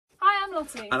I'm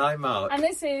Lottie. And I'm Mark. And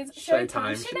this is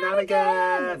Showtime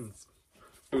Shenanigans!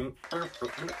 That's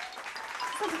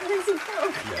a crazy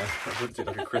film. Yeah, I would do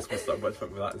like a Christmas song, but I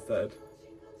went with that instead.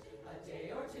 A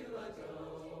day or two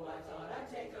ago, I thought I'd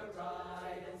take a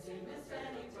ride and see Miss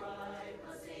Fanny Bride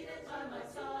was seated by my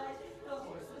side. The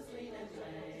horse was lean and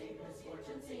lank,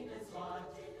 misfortune seemed his lot.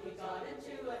 We got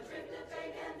into a drifted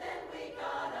bank and then we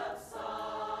got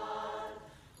upside.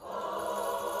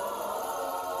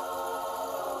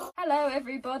 Hello,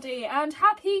 everybody, and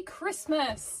happy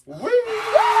Christmas! Woo!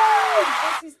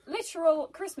 This is literal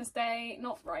Christmas Day,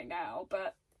 not right now,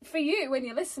 but for you, when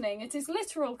you're listening, it is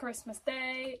literal Christmas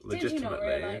Day. Did you not Legitimately.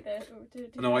 realise this? Or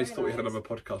did No, you I just thought we had realise? another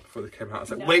podcast before this came out. I was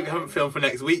like, No. wait, we haven't filmed for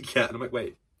next week yet. And I'm like,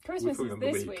 wait. Christmas we're is filming on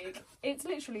the this week. week. It's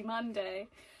literally Monday.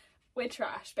 We're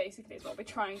trash, basically, is what we're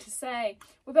trying to say.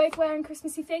 We're both wearing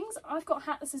Christmassy things. I've got a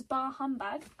hat that says Bar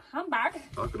Humbag. Handbag.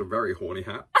 I've got a very horny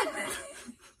hat.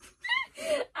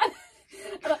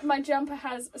 And my jumper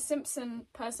has a Simpson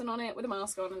person on it with a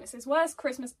mask on, and it says "Worst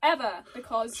Christmas Ever"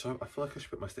 because I feel like I should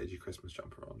put my stagey Christmas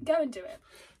jumper on. go and do it.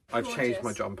 I've changed Gorgeous.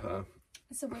 my jumper.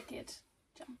 It's a wicked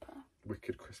jumper.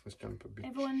 Wicked Christmas jumper, bitch.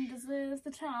 Everyone deserves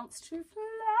the chance to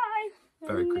fly.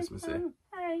 Very Christmassy.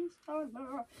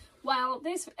 Well,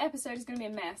 this episode is going to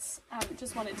be a mess.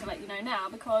 Just wanted to let you know now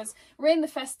because we're in the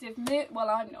festive mood. Well,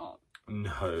 I'm not.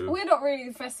 No. We're not really in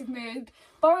the festive mood.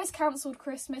 Boris cancelled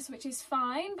Christmas, which is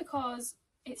fine because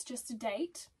it's just a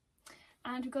date.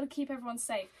 And we've got to keep everyone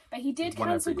safe. But he did One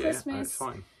cancel every year, and Christmas. it's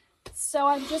fine. So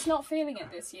I'm just not feeling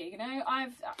it this year, you know.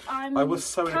 I'm I was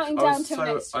so counting I down was till so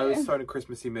next year. I was so in a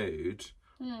Christmassy mood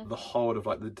the whole of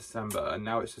like the December, and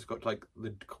now it's just got like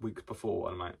the weeks before,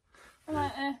 and I'm like, I'm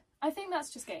like, I think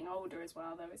that's just getting older as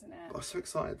well, though, isn't I it? was so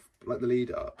excited for, like the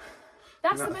lead up.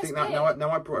 That's And the I best think bit. that now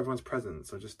I brought everyone's presents,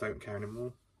 so I just don't care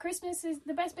anymore. Christmas is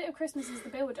the best bit of Christmas is the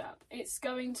build up. It's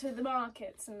going to the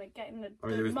markets and getting the. I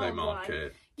mean, the there is no mug wine.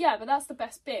 market. Yeah, but that's the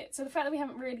best bit. So the fact that we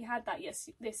haven't really had that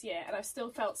this year, and I've still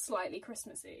felt slightly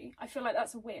Christmassy, I feel like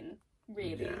that's a win,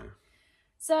 really. Yeah.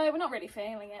 So we're not really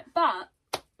feeling it, but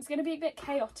it's going to be a bit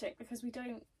chaotic because we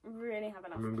don't really have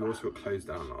enough. I mean, we also got planned. closed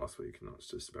down last week, and that's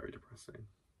just very depressing.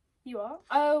 You are?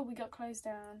 Oh, we got closed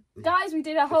down. Yeah. Guys, we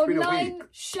did a whole been a 9 week.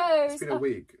 shows. It's been a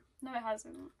week. No, it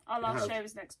hasn't. Our last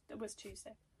has. show was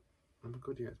Tuesday. Oh my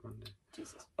god, yeah, it's Monday.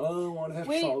 Jesus. Oh, what have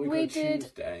We did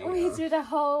Tuesday? we did a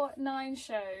whole 9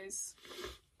 shows.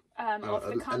 Of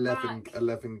the comeback.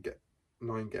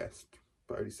 9 guests,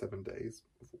 but only 7 days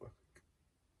of work.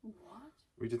 What?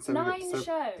 We did 7 9 shows.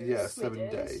 Yeah, we 7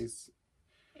 did. days.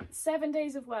 7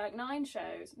 days of work, 9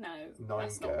 shows. No, 9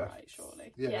 that's not guests. right,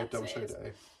 surely. Yeah, Yes, double it show is.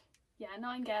 day. Yeah,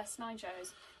 9 guests, 9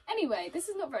 shows. Anyway, this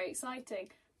is not very exciting.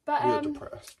 But We are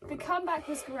depressed. No, the we're not. comeback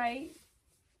was great.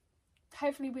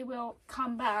 Hopefully we will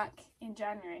come back in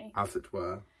January. As it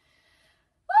were.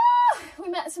 We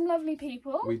met some lovely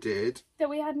people We did. that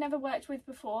we had never worked with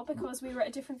before because we were at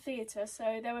a different theatre.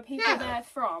 So there were people Yeah. there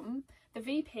from the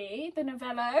VP, the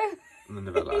Novello. And the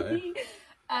Novello.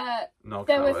 Noel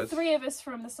There were Coward. 4 of us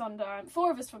from the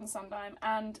Sondheim,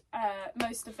 and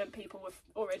most of them people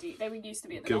were they were used to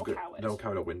be at the Noel Coward. Noel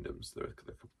Coward at Wyndham's. There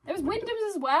was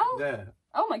Wyndham's as well? Yeah.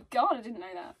 Oh my god, I didn't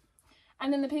know that.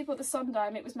 And then the people at the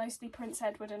Sondheim, it was mostly Prince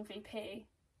Edward and VP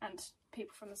and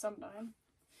people from the Sondheim.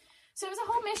 So it was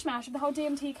a whole mishmash of the whole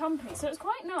DMT company. So it was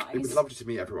quite nice It was lovely to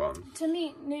meet everyone. to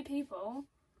meet new people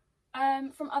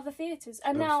from other theatres.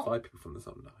 And There now, was 5 people from the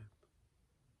Sondheim.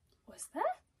 was there?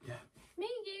 Yeah. Me,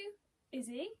 you,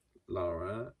 Izzy.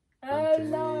 Laura. Oh, James.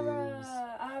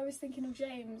 Laura. I was thinking of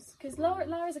James. Because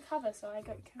Laura's a cover, so I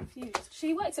got confused.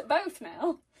 She works at both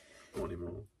now. Not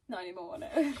anymore. Not anymore,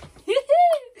 no.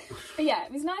 But yeah,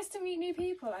 it was nice to meet new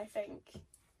people, I think,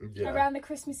 Yeah. around the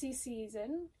Christmassy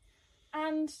season.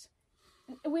 And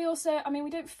we also, we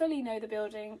don't fully know the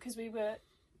building because we were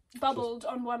bubbled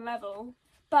on one level.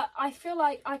 But I feel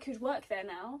like I could work there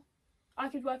now. I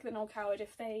could work at the Noel Coward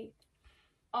if they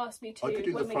asked me to I could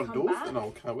do when the we front come doors back. for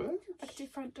Noel Coward. I could do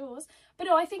front doors. But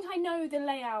no, I think I know the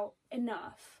layout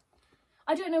enough.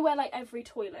 I don't know where like every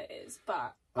toilet is,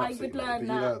 but Absolutely, I would but you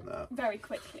learn learn that. very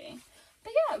quickly.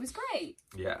 But yeah, it was great.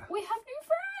 Yeah. We have new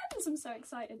friends. I'm so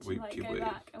excited to We like do, go we.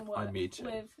 back and work Me too.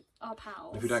 with our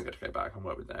pals. If we don't get to go back and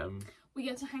work with them, we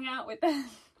get to hang out with them.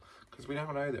 because we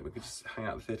never know that we could just hang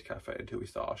out at the theatre cafe until we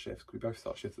start our shifts. 'Cause we both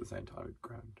start shifts at the same time. It'd be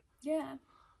grand. Yeah.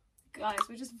 Guys,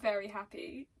 we're just very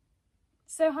happy.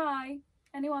 So hi,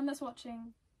 anyone that's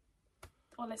watching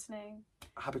or listening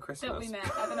Happy Christmas. that we met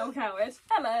at the Noel Coward.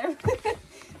 Hello.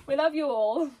 We love you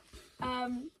all.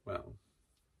 Well,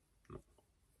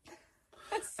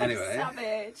 That's so Anyway.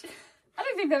 savage. I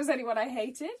don't think there was anyone I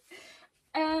hated.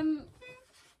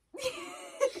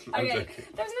 I'm Okay, joking.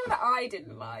 there was no one that I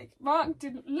didn't like. Mark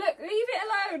didn't look. Leave it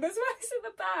alone. There's worse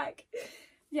at the back.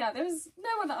 Yeah, there was no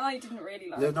one that I didn't really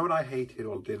like. There's no one I hated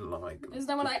or didn't like. There's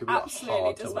no one I People that are absolutely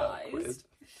hard to work despised. with.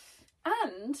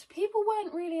 And people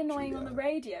weren't really annoying on the Julia.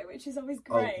 radio, which is always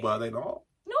Oh, great. were they not?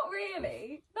 Not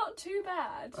really. Not too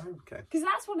bad. Oh, okay. Because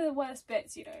that's one of the worst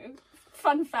bits, you know.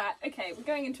 Fun fact. Okay, we're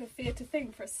going into a theatre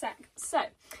thing for a sec. So,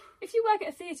 if you work at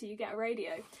a theatre, you get a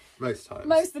radio. Most times.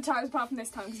 Most of the times, apart from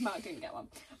this time, because Mark didn't get one.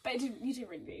 But you didn't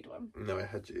really need one. No, I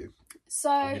had you.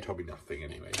 So, And you told me nothing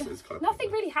anyway, so it's kind of nothing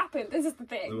pointless. really happened. This is the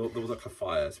thing. There was like a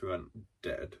fire, so we weren't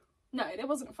dead. No, there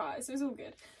wasn't a fire, so it was all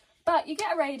good. But you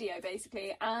get a radio,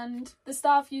 basically, and the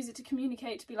staff use it to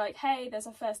communicate, to be like, hey, there's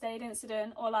a first aid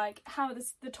incident, or like, how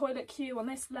is the toilet queue on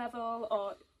this level,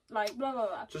 or like, blah, blah,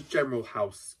 blah. Just general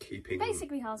housekeeping.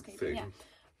 Basically housekeeping, thing.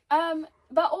 yeah.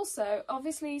 But also,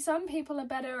 obviously, some people are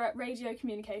better at radio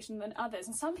communication than others,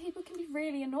 and some people can be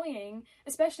really annoying,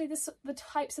 especially the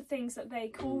types of things that they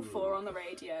call for on the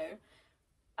radio.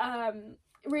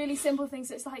 Really simple things.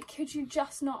 It's like, could you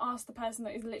just not ask the person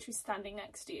that is literally standing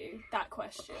next to you that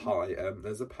question? Hi,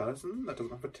 there's a person that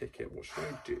doesn't have a ticket. What should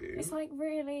I do? It's like,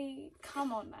 really,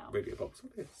 come on now. Radio box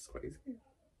office, crazy.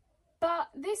 But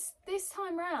this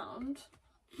time round,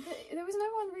 there was no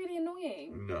one really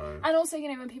annoying. No. And also, you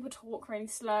know, when people talk really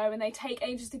slow and they take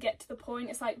ages to get to the point,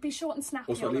 it's like, be short and snappy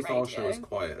Also, at on the least radio. our show was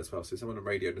quiet as well, so someone on the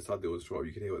radio decided it was short,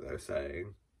 you could hear what they were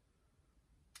saying.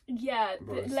 Yeah,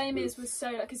 Whereas the Les Mis with- was so,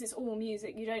 like, because it's all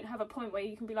music, you don't have a point where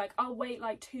you can be like, I'll wait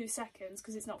like 2 seconds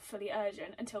because it's not fully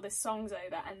urgent until this song's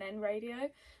over and then radio.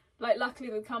 Like, luckily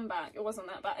with Comeback, it wasn't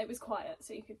that bad. It was quiet,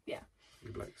 so you could, yeah.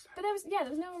 You'd be like, But there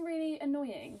was no one really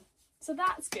annoying. So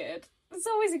that's good. It's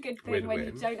always a good thing when you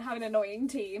Win-win. don't have an annoying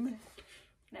team.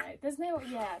 No, there was no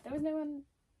one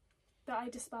that I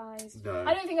despise. No.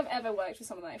 I don't think I've ever worked with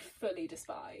someone that I fully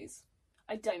despise.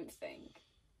 I don't think.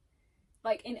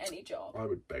 Like, in any job. I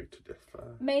would beg to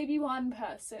differ. Maybe one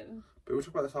person. But we'll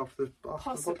talk about this after the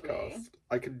Possibly. podcast.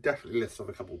 I can definitely list off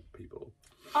a couple of people.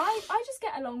 I just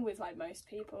get along with, like, most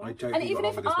people. I don't and get even along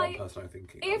if with this I one person I'm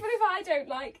thinking even of. if I don't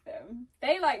like them,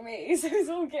 they like me, so it's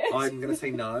all good. I'm going to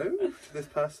say no to this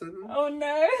person. Oh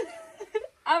no.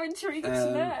 I'm intrigued to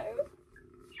Um, know.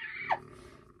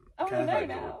 I want to Care know home.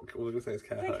 now. All I'm going to say is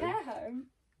care The home. care home.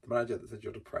 The manager that said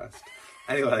you're depressed.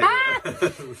 Anyway.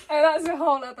 Oh, that's a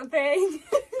whole other thing.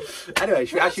 Anyway,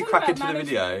 should we We're not actually talking crack about into the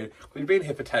video? We've been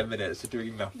here for 10 minutes, just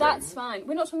doing nothing. That's fine.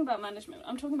 We're not talking about management.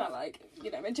 I'm talking about, like, you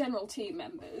know, a general team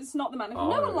members, not the management.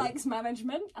 No Oh. one likes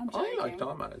management. I'm joking. I like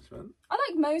our management. I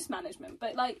like most management,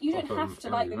 but, like, you don't Apart have to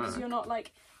from like Emily them because Mac. you're not,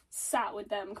 like, sat with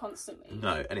them constantly.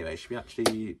 No, anyway, should we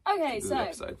actually Okay, do so the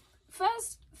episode?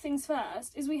 first things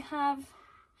first is we have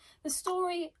the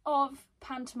story of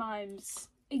pantomime's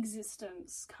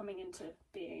existence coming into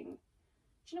being.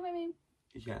 Do you know what I mean?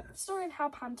 The Yes. story of how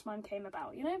pantomime came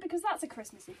about, you know, because that's a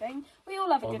Christmassy thing. We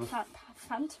all have a Oh, good the-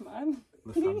 pantomime.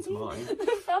 The pantomime.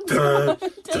 The pantomime.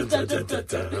 Dun, dun, dun, dun,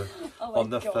 dun. Oh my On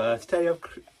the God. first day of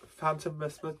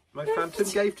Phantomas, my phantom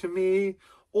gave to me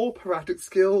operatic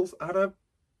skills and a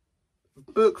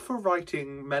book for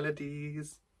writing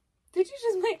melodies. Did you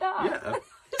just make that up?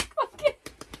 Yeah.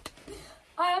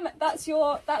 That's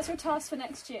your task for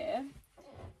next year.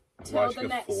 Till Writing the a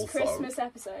next full Christmas song.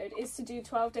 episode is to do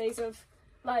 12 days of,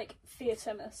 like,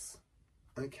 theatremas.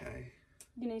 Okay.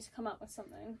 You need to come up with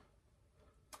something.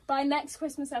 By next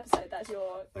Christmas episode, that's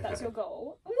your Okay.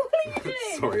 goal. What are you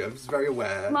doing? Sorry, I'm just very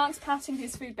aware. Mark's patting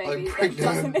his food baby that pregnant.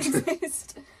 doesn't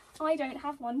exist. I don't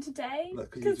have one today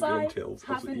Look, because because you I have tills.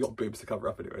 Also, haven't you got boobs to cover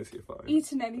up anyway, so you're fine.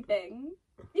 eaten anything.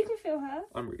 You can feel her.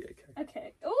 I'm really okay.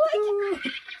 Okay. Oh,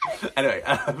 Anyway,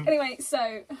 anyway,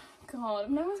 so,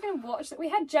 God, no one's going to watch that. We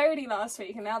had Jodie last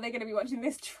week, and now they're going to be watching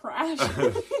this trash.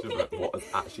 what has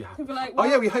actually happened? We'll be like, Oh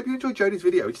yeah, well, we hope you enjoyed Jodie's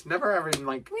video. We just never ever even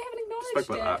like we haven't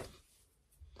spoke acknowledged about it.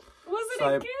 that. Wasn't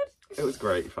So- it good? It was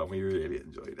great fun. We really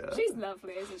enjoyed it. She's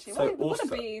lovely, isn't she? So What a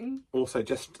also- bean. Also,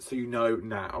 just so you know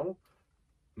now,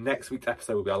 next week's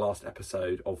episode will be our last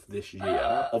episode of this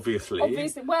year, obviously.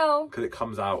 Obviously, well, Because it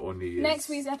comes out on New Year's. next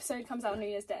week's episode comes out on New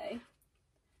Year's Day.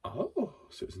 Oh,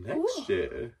 so it's next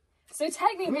year. So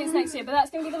technically it's next year, but that's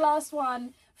going to be the last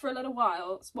one for a little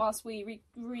while, whilst we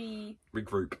Regroup.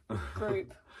 regroup. We're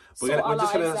just going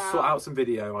to lives sort out some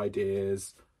video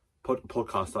ideas,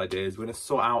 podcast ideas. We're going to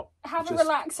sort out Have a just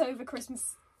relax over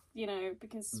Christmas, you know,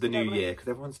 because the we new don't wanna- year, because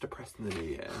everyone's depressed in the new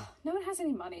year. No one has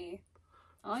any money.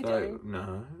 I So, don't.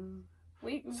 no.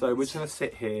 We, So we're just going to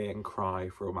sit here and cry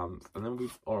for a month, and then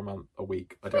a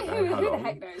week. I Wait, don't know how who the long.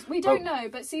 heck knows? We don't know,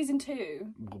 but season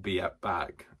 2. We'll be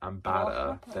back and What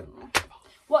badder. Than... happened?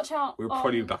 Watch out. We'll on-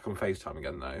 probably be back on FaceTime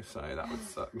again though, so that would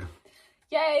suck.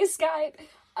 Yay, Skype.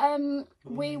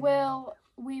 We will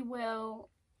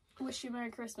wish you Merry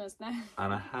Christmas now.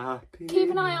 And a happy...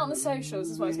 Keep an eye out on the socials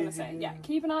is what I was going to say. Yeah,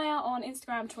 keep an eye out on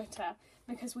Instagram, Twitter,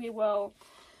 because we will...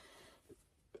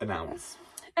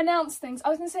 Announce things. I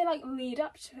was going to say, like, lead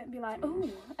up to it and be like, oh,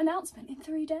 announcement in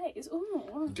 3 days.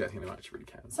 Oh. Do you think they actually really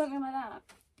can? Something like that.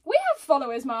 We have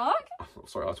followers, Mark. Oh,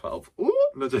 sorry, I was 12. Ooh,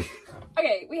 no,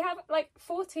 Okay, we have, like,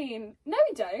 14. No,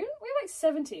 we don't. We have, like,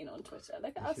 17 on Twitter.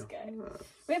 Look at us go.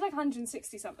 We have, like,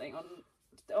 160 something on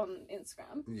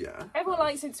Instagram. Yeah. Everyone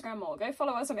likes Instagram more. Go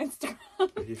follow us on Instagram.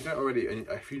 If you don't already,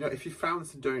 if you found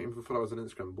this and don't even follow us on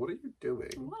Instagram, what are you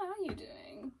doing? What are you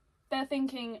doing? They're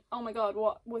thinking, oh my god,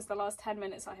 what was the last 10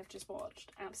 minutes I have just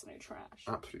watched? Absolute trash.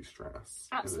 Absolute stress.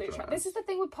 Absolute trash. This is the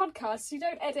thing with podcasts. You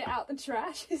don't edit out the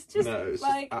trash. It's just it's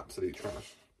like... just absolute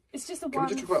trash. It's just a Can one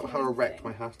we just talk about how thing. erect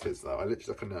my hat is, though? I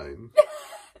literally like a gnome.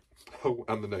 Oh,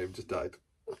 and the gnome just died.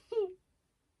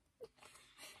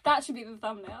 That should be the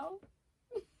thumbnail.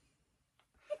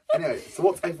 Anyway, so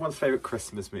what's everyone's favourite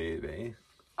Christmas movie?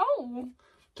 Oh,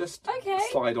 Just okay.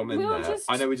 slide on in We'll there. just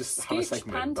I know we just have a scooch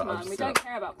segment, but pantomime. We don't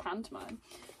care about pantomime.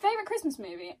 Favourite Christmas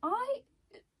movie? I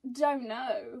don't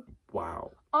know.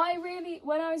 Wow.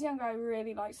 When I was younger, I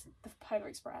really liked the Polar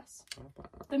Express. Oh,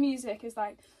 The music is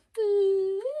like...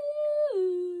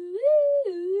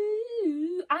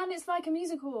 And it's like a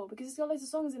musical because it's got loads of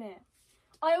songs in it.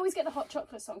 I always get the Hot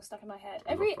Chocolate song stuck in my head.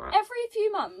 Every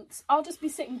few months, I'll just be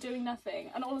sitting doing nothing,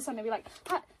 and all of a sudden it'll be like,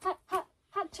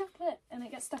 hot chocolate, and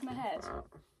it gets stuck in my head.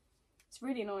 It's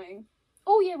really annoying.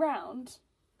 All year round.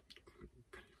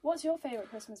 What's your favourite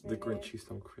Christmas movie? The Grinch Who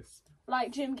Stole Christmas.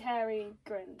 Like Jim Carrey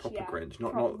Grinch. Proper yeah. Grinch.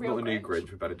 Not real the new Grinch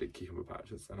with Benedict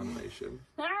Cumberbatch. It's an animation.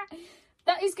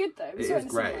 That is good though. We It saw is in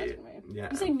the cinema, great. didn't we? Yeah.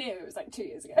 You say new, it was like 2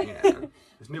 years ago. Yeah.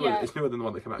 It's newer, Yeah. it's newer than the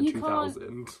one that came out in You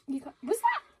 2000. Was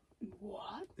that?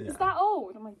 What? Yeah. Is that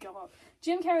old? Oh my god.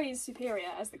 Jim Carrey is superior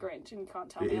as the Grinch, and you can't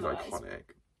tell It me is otherwise. iconic.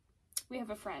 We have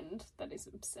a friend that is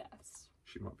obsessed.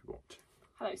 She might be watching.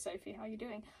 Hello, Sophie. How are you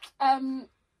doing?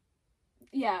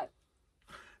 Yeah,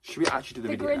 Should we actually do the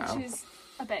the video Grinch now? is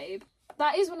a babe.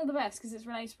 That is one of the best because it's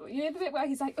relatable. You know the bit where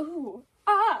he's like, ooh,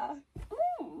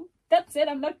 ooh. That's it.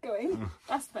 I'm not going.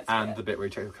 That's the best. And bit. the bit where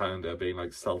he checks the calendar, being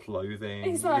like self-loathing.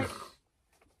 He's like,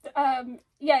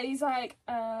 he's like,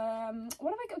 what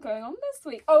have I got going on this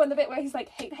week? Oh, and the bit where he's like,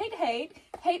 hate,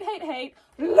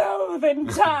 loathe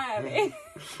entirely.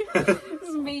 This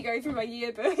is me going through my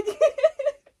yearbook.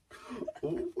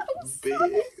 Ooh,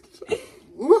 sorry. bitch.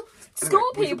 Ooh. School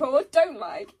Anyway, people don't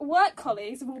like. Work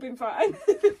colleagues have all been fine.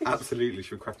 Absolutely,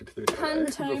 should we crack into the video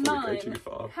before we Pantomime. go too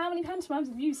far? How many pantomimes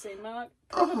have you seen, Mark?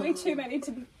 Probably too many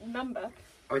to number.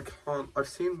 I can't. I've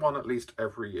seen one at least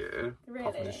every year. Apart from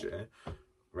Really? this year.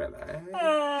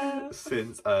 Really?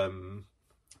 Since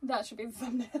That should be the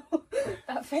thumbnail.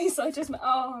 That face I just made.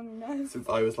 Oh no. since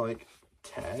I was like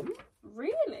 10.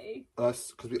 Really?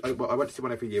 Because I went to see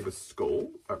one every year with school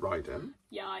at Ryden.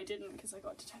 Yeah, I didn't because I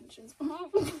got detentions.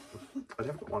 I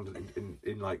never got one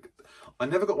in like. I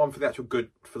never got one for the actual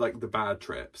for like the bad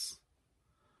trips.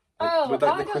 Like, with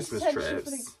like I the got Christmas detention for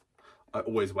trips, I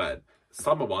always went.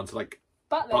 Summer ones are like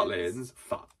Butlins.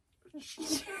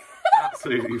 Butlins,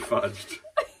 absolutely fudged.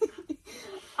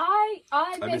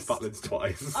 I missed Butlins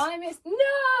twice. I missed.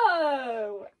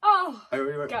 No! Oh! I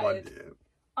only went one Gutted. year.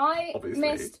 I Obviously.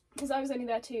 missed because I was only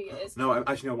there 2 years. No,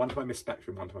 actually no. One time I missed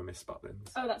Spectrum. One time I missed Butlins.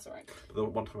 Oh, that's alright. But the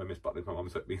one time I missed Butlins, my mum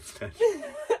took me instead.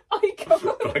 I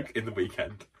can't. Like in the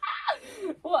weekend.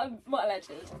 What a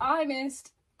legend. I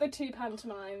missed the 2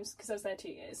 pantomimes because I was there 2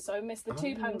 years. So I missed the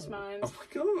 2 pantomimes Oh my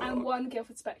god. and 1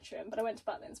 Guildford Spectrum. But I went to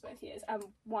Butlins both years. And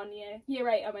 1 year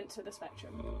 8, I went to the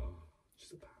Spectrum. Oh,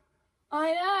 she's a bad.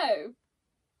 I know.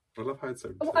 I love how it's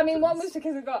so. I mean, one was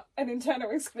because I got an internal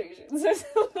exclusion. So it's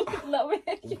a little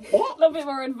What? bit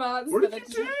more advanced. What than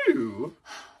did you do?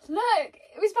 Look,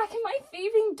 it was back in my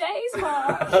thieving days,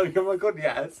 Mark. Oh my god,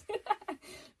 yes.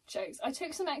 Jokes. I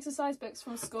took some exercise books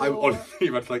from school. I honestly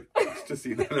went like to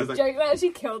see that. And I was like, Joke that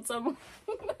actually killed someone.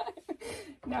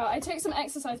 No, I took some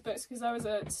exercise books because I was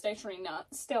a stationary nut,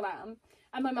 still am.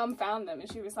 And my mum found them and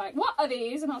she was like, "What are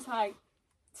these?" And I was like,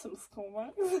 "Some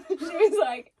schoolwork." She was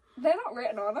like, "They're not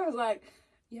written on." I was like,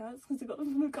 "Yeah, it's because I got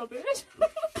them from the cupboard."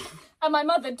 And my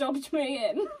mother dobbed me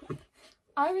in.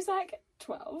 I was like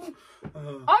 12.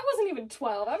 I wasn't even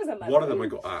 12, I was 11. one of them I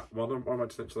got at. One of my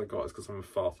detentions I got is because someone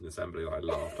farted in assembly and I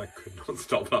laughed. I could not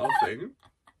stop laughing.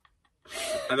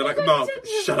 And they're like, "Mark,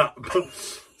 shut up."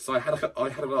 So I had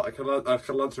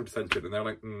a lunchtime detention and they were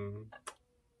like,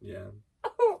 yeah.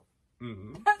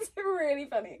 That's really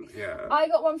funny. Yeah. I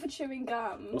got one for chewing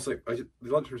gum. Also, the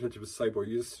lunchtime detention was so boring.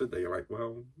 You just stood there, you're like,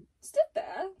 well, Stood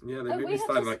there? yeah, they Oh, made we me had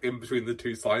stand to- like in between the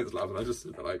 2 science labs and I just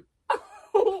stood there like,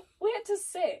 to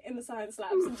sit in the science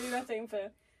labs and do their thing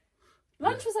for...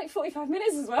 Lunch was like 45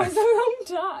 minutes as well. It was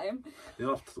a long time. The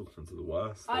after school ones are the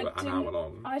worst. They were an hour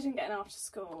long. I didn't get an after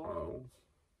school.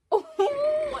 Oh.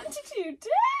 What did you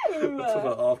do? That's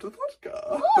about after the podcast.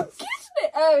 Oh, isn't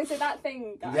it? Oh, so that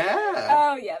thing guy. Yeah.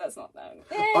 Oh, yeah, that's not that.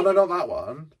 Oh, no, not that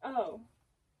one. Oh.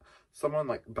 Someone,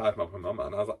 like, badmouthed my mama,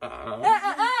 and I was like,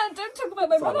 don't talk about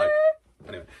my So, mother. like,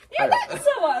 anyway. You met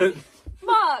someone.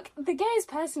 Mark, the gayest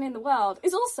person in the world,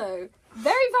 is also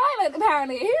very violent,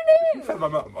 apparently. Who knew? Offend my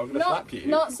mum, I'm going to slap you.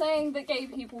 Not saying that gay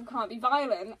people can't be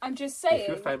violent. I'm just If saying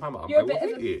you offend my mum, you're I a will bit of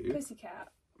hit a you. pussycat.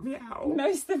 Meow.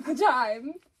 Most of the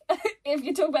time. If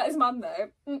you talk about his mum, though.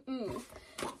 Or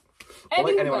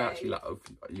Anyway, like anyone I actually love,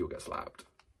 you'll get slapped.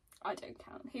 I don't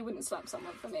count. He wouldn't slap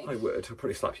someone for me. I would. I'd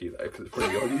probably slap you, though, because it's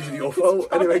probably usually your fault.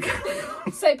 Anyway.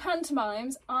 So,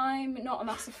 pantomimes, I'm not a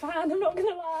massive fan, I'm not going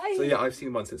to lie. So, yeah, I've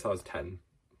seen one since I was 10,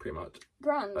 pretty much.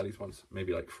 Grand. At least once,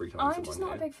 maybe like 3 times I'm in just one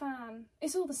not year. a big fan.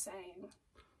 It's all the same.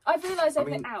 I've realised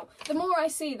the more I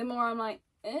see, the more I'm like,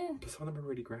 eh. But some of them are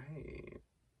really great.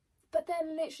 But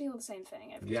they're literally all the same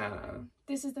thing every Yeah. time.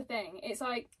 This is the thing. It's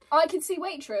like, I could see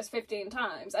Waitress 15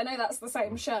 times. I know that's the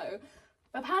same show.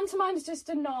 But pantomimes just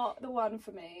are not the one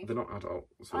for me. They're not adult.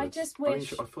 So I it's- just I mean,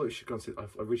 wish- I thought we should go and see. I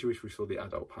really wish we saw the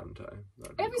adult panto.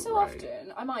 That'd be Every so great.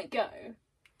 often, I might go. Well,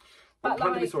 But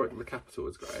panto we like, saw at the Capitol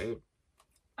was great.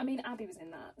 I mean, Abby was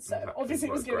in that, so That obviously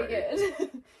it was was going to be great.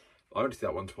 good. I went to see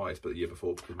that one twice, but the year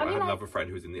before because I I mean, had like- another friend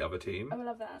who was in the other team, I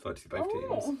love that. so I had to see both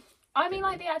teams. I mean,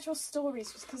 like the actual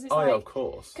stories, just because it's Oh like, yeah, of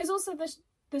course. because also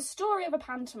the story of a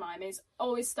pantomime is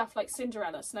always stuff like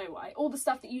Cinderella, Snow White, all the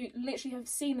stuff that you literally have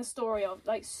seen the story of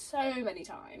like so many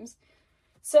times.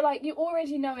 So like you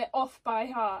already know it off by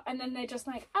heart, and then they're just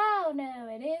like, oh no,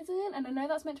 it isn't. And I know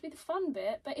that's meant to be the fun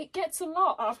bit, but it gets a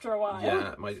lot after a while.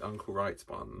 Yeah, my uncle writes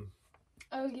one.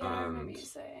 Oh yeah, I remember And you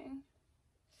saying.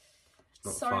 It's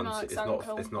not Sorry, fun. Mark's It's uncle.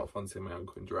 not. It's not fun seeing my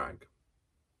uncle in drag.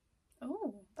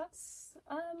 Oh, that's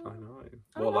I know.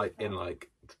 I More love like that. in like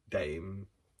dame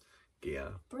gear.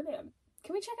 brilliant.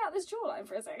 Can we check out this jawline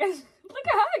for a second? Look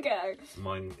at her go.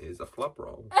 Mine is a flub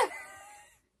roll. Oh.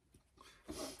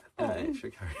 Anyway, should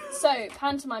we carry on? So,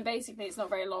 pantomime, basically, it's not a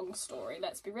very long story,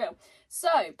 let's be real. So,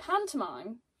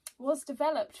 pantomime was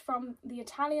developed from the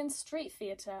Italian street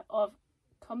theatre of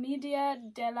Commedia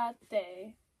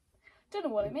dell'arte. Don't know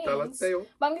what it means. Dell'arte.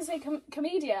 But I'm going to say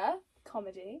commedia,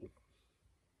 comedy.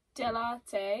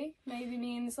 Dell'arte maybe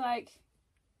means like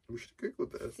We should Google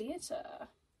this. theatre.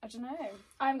 I don't know.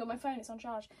 I haven't got my phone, it's on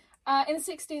charge. In the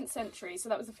 16th century, so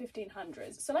that was the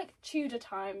 1500s. So, like Tudor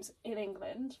times in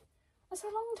England. That's a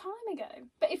long time ago.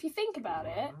 But if you think about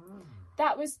it,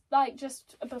 that was like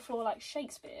just before like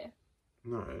Shakespeare.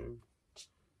 No,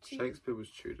 Tu- Shakespeare was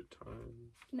Tudor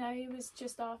time. No, he was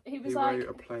just after. He was He like wrote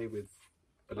a play with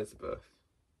Elizabeth.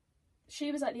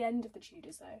 she was at the end of the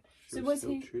Tudors though. She So was was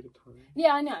still he? Tudor time.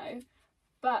 Yeah, I know.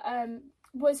 But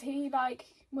was he like?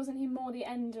 Wasn't he more the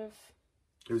end of?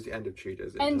 It was the end of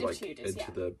Tudors. End into, of Tudors,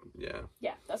 Into the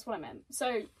Yeah, that's what I meant.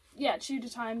 So yeah, Tudor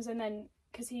times, and then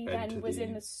because he then Into was the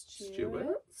in the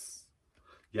Stuarts.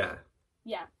 Yeah,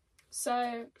 Yeah.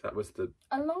 So that was the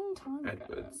a long time ago.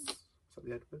 Edwards. Is that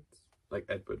the Edwards? Like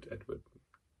Edward.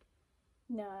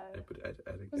 No. Ed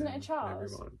Wasn't it a again.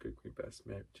 Charles? Mary, Good Queen Best,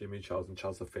 Mary, Jimmy, Charles, and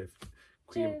Charles V.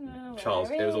 Jim- Charles.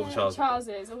 It was all the Charles.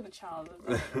 Charleses, all the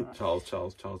Charleses.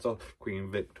 Charles, Queen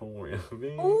Victoria.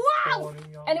 Wow!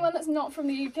 Anyone that's not from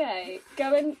the UK,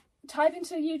 go and type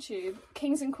into YouTube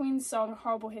Kings and Queens song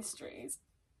Horrible Histories.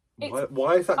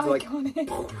 Why is that like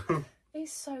Iconic.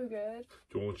 It's so good.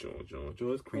 George,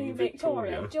 Queen Victoria,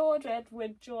 Victoria George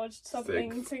Edward, George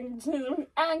something,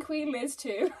 and Queen Liz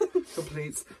too.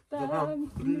 completes The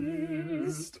the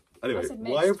list. Anyway, I said why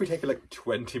mixed. have we taken like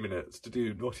 20 minutes to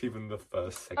do not even the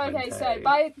first segment? Okay, so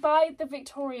by the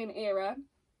Victorian era,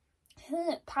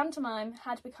 pantomime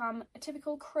had become a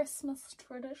typical Christmas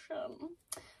tradition.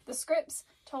 The scripts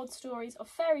told stories of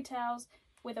fairy tales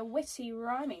with a witty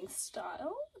rhyming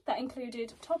style that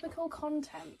included topical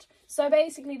content. So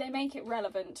basically they make it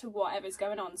relevant to whatever's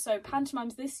going on. So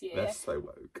pantomimes this year They're so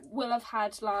woke. will have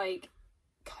had like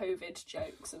COVID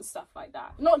jokes and stuff like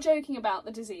that. Not joking about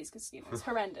the disease because you know it's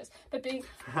horrendous, but being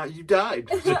How you died?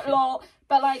 lol.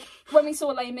 But like when we saw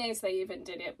Les Mis, they even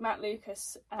did it. Matt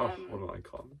Lucas Oh, what an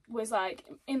icon. was like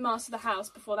in Master of the House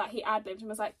before that. He ad-libbed and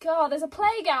was like, "God, there's a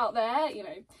plague out there," you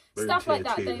know, We're in stuff like tier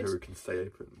that. two, They'd, who can stay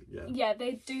open. Yeah. yeah,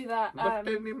 they'd do that. But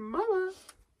any mama.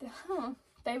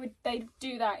 They'd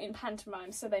do that in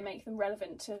pantomime, so they make them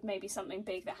relevant to maybe something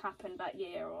big that happened that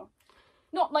year, or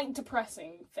not like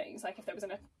depressing things, like if there was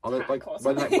an attack Like or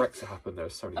when something. like Brexit happened, there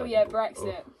was so many. Oh like, yeah, oh.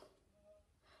 Brexit.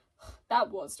 That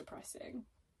was depressing.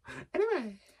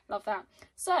 Anyway. Love that.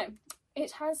 So,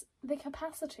 it has the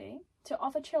capacity to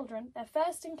offer children their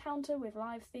first encounter with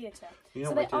live theatre. You know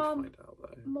So what I they did are find out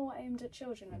though? more aimed at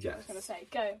children, as I was Yes. going to say.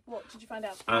 Go, what did you find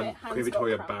out? Queen Hands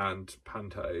Victoria got cramp. banned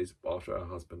pantos after her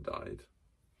husband died.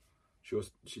 She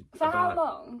For how banned-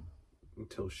 long?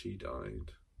 until she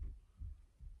died.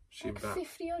 She Like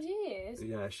 50 odd years?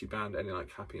 Yeah, she banned any like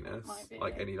happiness, Might be.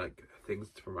 like any like things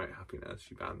to promote happiness.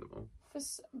 She banned them all.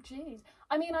 Jeez.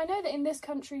 I mean, I know that in this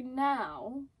country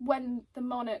now, when the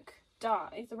monarch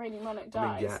dies, the reigning monarch I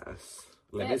mean, dies. yes,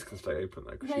 Les Mis can stay open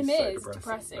though because Les she's Mis so is depressing.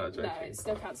 depressing. No, No, joking. it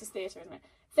still counts as theatre, isn't it?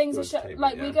 Things are Entertainment,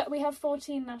 like yeah. we have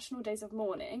 14 national days of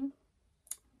mourning,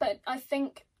 but I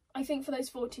think for those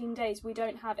 14 days we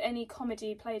don't have any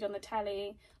comedy played on the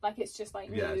telly. Like it's just like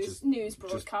Yeah, news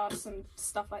broadcasts and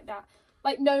stuff like that.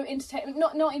 Like no entertainment,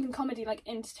 not even comedy, like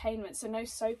entertainment. So no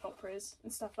soap operas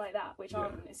and stuff like that, which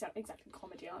aren't exactly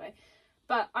comedy, are they?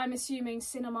 But I'm assuming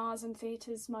cinemas and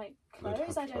theatres might They'd have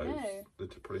close. to I don't close. know.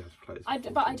 They'd probably have to close.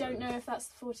 But I don't know if that's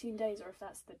the 14 days or if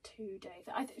that's the 2 day.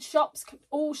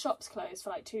 All shops close for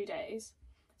like 2 days.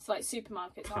 So like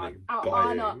supermarkets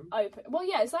are not open. Well,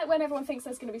 yeah, it's like when everyone thinks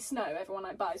there's going to be snow, everyone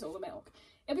like buys all the milk.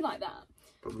 It'll be like that.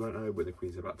 But we won't know when the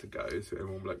Queen's about to go, so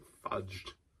everyone will be like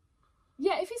fudged.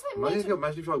 Yeah, if it's like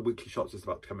Imagine if like weekly shots just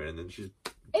about to come in and then she's.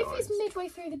 if it's midway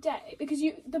through the day, because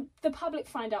the public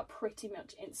find out pretty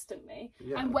much instantly,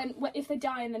 and when if they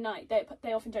die in the night,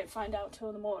 they often don't find out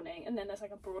till the morning, and then there's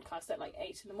like a broadcast at like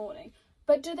 8 in the morning.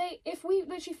 But if we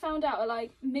literally found out at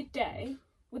like midday,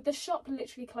 would the shop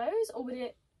literally close, or would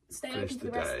it stay open for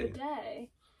the rest of the day?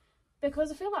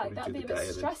 Because I feel like that'd be a bit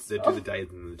stressful. They'd do the day and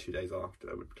then the 2 days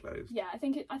after would close. Yeah, I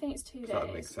think it's 2 days. That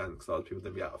would make sense, because other people would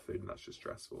then be out of food and that's just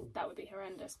stressful. That would be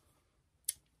horrendous.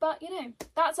 But, you know,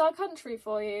 that's our country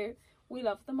for you. We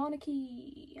love the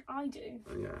monarchy. I do.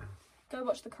 Yeah. Go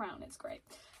watch The Crown, it's great.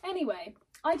 Anyway,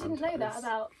 I didn't know that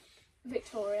about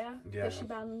Victoria, that she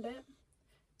banned it.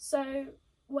 So,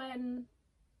 when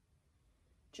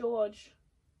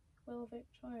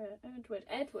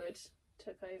Edward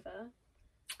took over...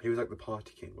 He was like the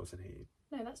party king, wasn't he?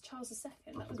 No, that's Charles II.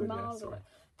 That was good, miles yeah, away. sorry.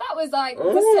 That was like the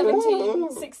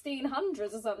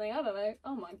 1600s or something. I don't know.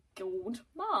 Oh my god,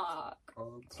 Mark.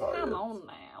 Oh, I'm sorry. Come on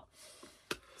now.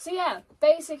 So yeah,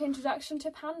 basic introduction to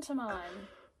pantomime.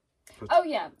 Oh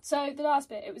yeah, so the last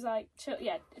bit, it was like,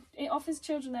 it offers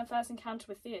children their first encounter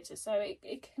with theatre, so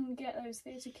it can get those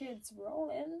theatre kids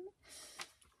rolling.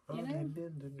 You know?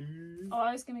 Oh,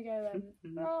 I was going to go,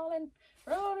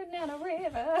 rolling down a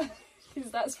river,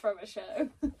 because that's from a show.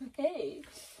 Hey.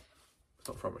 It's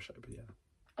not from a show, but yeah.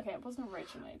 Okay, it wasn't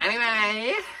originally.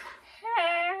 Anyway.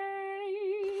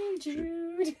 Hey,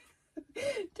 Jude,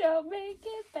 don't make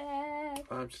it bad.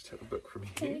 I'll just take the book from you.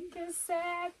 Take a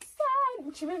sad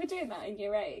sign. Do you remember doing that in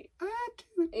year 8? I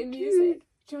do. In music?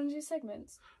 Do you want to do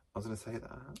segments? I was going to say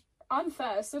that. I'm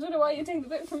first. I don't know why you're taking the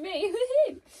book from me.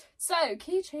 So,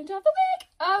 key change of the week.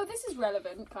 Oh, this is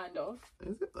relevant, kind of.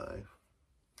 Is it though?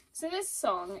 So this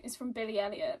song is from Billy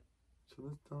Elliot.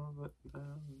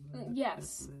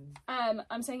 Yes.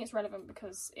 I'm saying it's relevant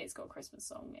because it's got a Christmas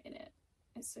song in it.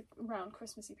 It's around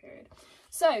Christmassy period.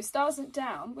 So, Stars Look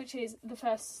Down, which is the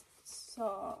first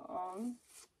song.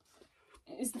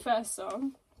 I thought it was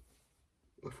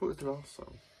the last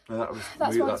song. No,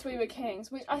 that's Once We Were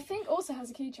Kings, which I think also has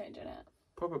a key change in it.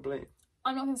 Probably.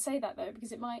 I'm not going to say that though,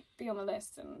 because it might be on the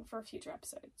list and for a future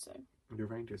episode. So Your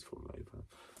reindeer's fallen over.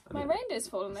 my reindeer's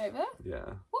fallen over.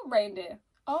 Yeah. What reindeer?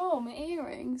 Oh, my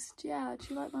earrings. Yeah, do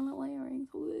you like my little earrings?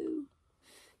 Woo.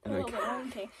 They're a little bit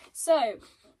wonky. So,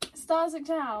 Stars Look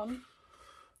Down.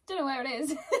 Don't know where it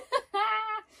is.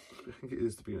 I think it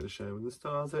is the beginning of the show when the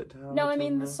stars are down. No, I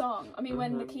mean the song. I mean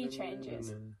when the key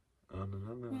changes.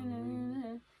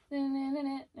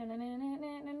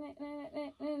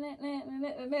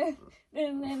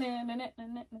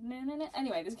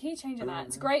 Anyway, there's a key change in that.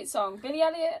 It's a great song. Billy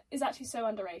Elliot is actually so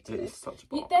underrated. It is such a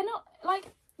bop. They're not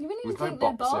like you wouldn't even think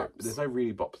they're bops. There's no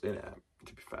really bops in it,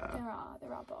 to be fair.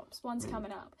 There are bops. One's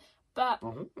coming up. But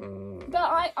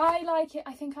I like it.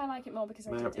 I think I like it more because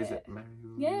I did Is it. it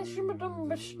Yeah,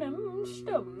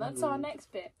 that's our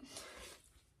next bit.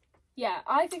 Yeah,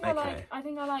 I think I like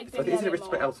Billy Isn't Elliot it written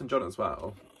by more. Elton John as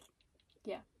well?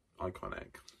 Yeah.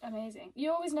 Iconic. Amazing.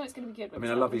 You always know it's going to be good. I With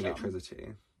mean, I love Elton John.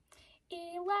 Electricity.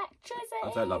 Electricity.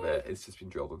 I don't love it. It's just been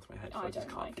drilled into my head, so I I just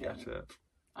don't can't like forget it. it.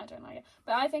 I don't like it.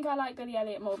 But I think I like Billy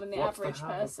Elliot more than the average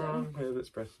person. With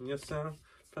expressing yourself,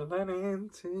 for learning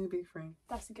to be free.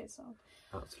 That's a good song.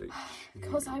 Absolutely.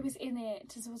 Because I was in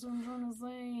it. Is what I'm trying to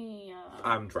say.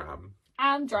 Amdram.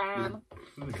 Amdram.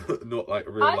 Not like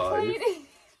real I life. played.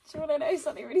 Do you want to know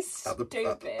something really At the,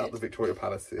 stupid? at the Victoria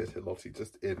Palace Theatre, Lottie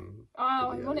just in. Oh,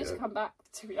 I Yeah, wanted yeah. to come back,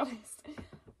 to be honest.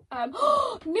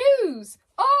 News!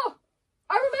 Oh,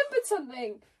 I remembered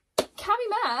something. Cammy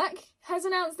Mack has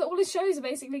announced that all his shows are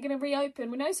basically going to reopen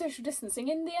with no social distancing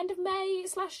in the end of May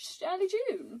 / early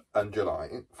June. And July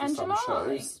for And some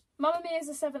July. shows. Mamma Mia is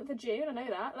the 7th of June, I know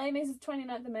that. Les Mis is the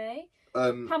 29th of May.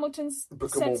 Hamilton's Book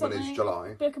of said Mormon something. is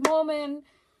July. Book of Mormon.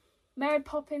 Mary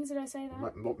Poppins, did I say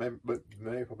that?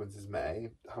 Mary Poppins is May.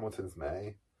 Hamilton's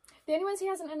May. The only ones he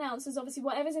hasn't announced is obviously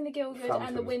whatever's in the Gielgud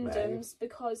and the Phantom's Wyndhams,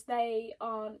 because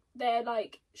they're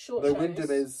like short No, shows. Wyndham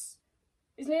is.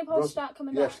 Is Leopold Ros- Stadt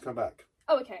coming Yeah, back? she's come back.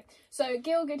 Oh, okay. So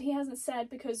Gielgud he hasn't said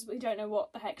because we don't know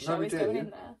what the heck show we is do. going in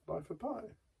there. Life of Pi.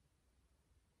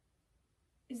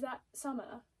 Is that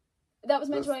summer? That was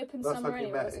meant to That's- open that's summer like in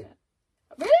anyway, May. wasn't it?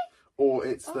 Really? Or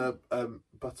it's Oh.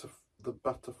 the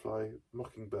butterfly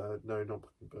mockingbird. No, not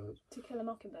mockingbird. To Kill a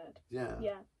Mockingbird. Yeah,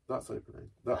 Yeah. that's opening.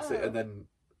 That's it. Oh. And then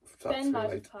Then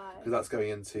Life of Pi. because that's going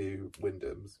into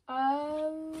Wyndham's.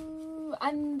 Oh,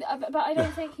 and but I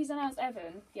don't think he's announced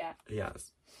Evan yet.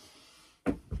 Yes.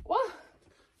 What?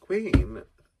 Queen,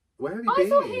 where have you I been?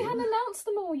 thought he hadn't announced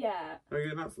them all yet. No,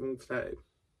 you announced them all today.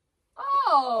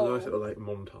 Oh. Because I sort of like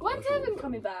montage. When's of Evan them.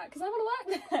 coming back? Because I want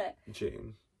to work there.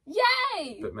 June.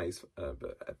 Yay! But May's, but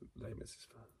Les Mis is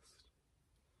first.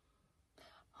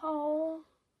 Oh,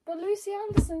 but Lucy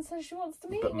Anderson says she wants to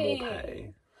meet But more me.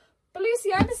 pay. But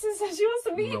Lucy Anderson says she wants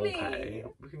to meet More me. pay.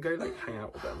 We can go like hang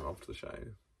out with them after the show.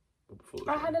 Or before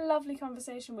the I show. had a lovely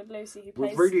conversation with Lucy, who We're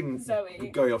plays really Zoe.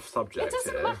 going off subject It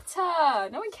doesn't here. matter.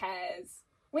 No one cares.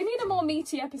 We need a more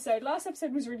meaty episode. Last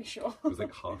episode was really short. It was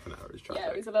like half an hour's traffic.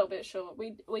 Yeah, it was a little bit short.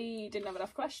 We didn't have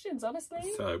enough questions, honestly.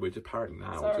 So we're just parroting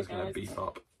now. Sorry, We're just going to guys. beef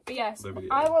up. But yes, the video.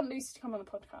 I want Lucy to come on the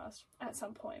podcast at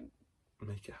some point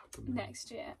Make it happen.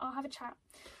 next year. I'll have a chat.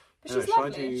 But Anyway, she's shall I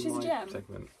lovely. do She's a my gem.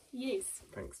 segment? Yes.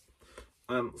 Thanks.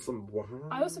 I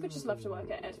also would just love to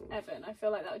work at Evan. I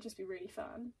feel like that would just be really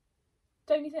fun.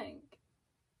 Don't you think?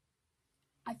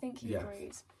 I think he Yes.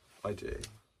 agrees. I do.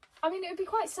 I mean, it would be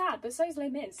quite sad, but so's Les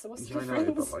Mis, so what's the Yeah, I difference?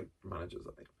 know, but like managers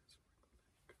are like.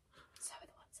 So are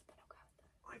the ones that they're not going.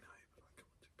 I know, but like, I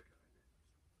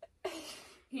want to be.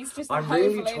 He's just I'm the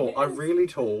really hoe for Les torn. Mis. I'm really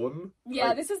torn. Yeah,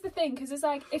 Like, this is the thing, because it's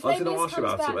like, if I was Les going to Mis ask you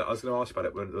comes about back... it. I was going to ask you about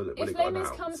it when If it Les got Mis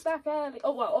announced. comes back early...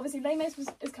 Oh, well, obviously Les Mis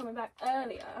is coming back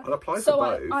earlier. I'll apply So for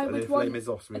I- both, I and would if want Les Mis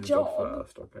offers me a the job job.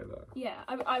 first, I'll go there. Yeah,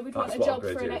 I would That's want a what job I'm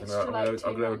going for to an do. extra, like, 2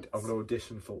 I'm going months. to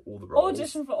audition for all the roles.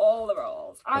 Audition for all the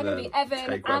roles. I'm And going to be then Evan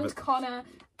take whatever- and Connor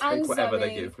Take and whatever Zoe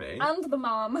they give me. and the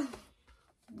mum.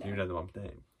 You know the mum's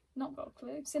name? Not got a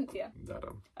clue. Cynthia.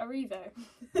 Adam. Arrivo.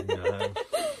 No.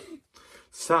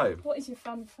 So, What is your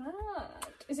fun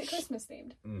fact? Is it Christmas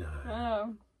themed? no.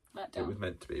 Oh, let It down. was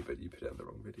meant to be, but you put it in the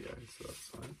wrong video, so that's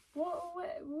fine. Well,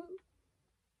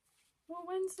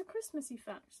 when's the Christmassy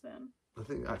fact then? I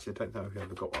think, actually, I don't know if we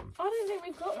ever got one. I don't think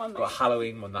we've got one. Got a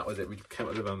Halloween one, that was it. We came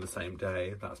up with them on the same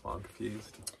day. That's why I'm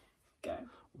confused. Go.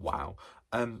 Wow.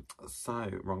 So,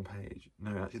 wrong page.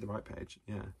 No, actually the right page.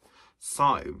 Yeah.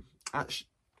 So, actually...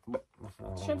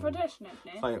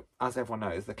 So, as everyone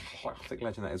knows, the classic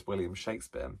legend that is William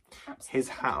Shakespeare, his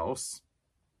house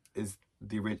is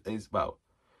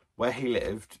where he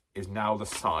lived is now the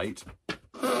site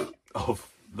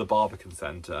of the Barbican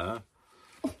Centre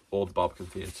or the Barbican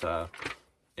Theatre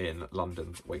in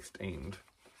London's West End,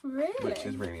 Really? which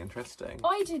is really interesting.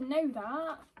 I didn't know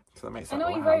that. So that makes I that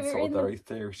know you loud, wrote it sort of in very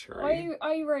theatre-y.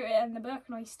 I wrote it in the book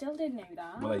and I still didn't know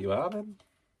that. Well, there you are then.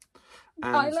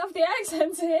 I And love the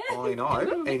accent here. I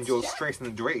know. Angel Yeah. Stress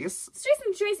and Dress Stress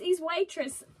and Tracy's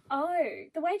waitress. Oh,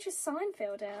 the waitress sign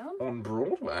fell down. on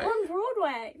Broadway. On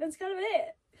Broadway. That's kind of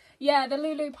it. Yeah, the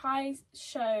Lulu Pie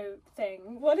show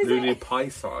thing. What is Lulu it? Pie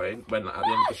sign when at the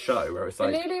end of the show where it's The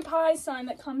like Lulu Pie sign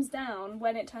that comes down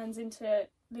when it turns into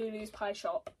Lulu's Pie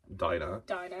Shop diner,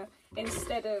 diner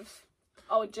instead of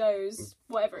Old Joe's,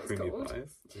 whatever it's creamy called.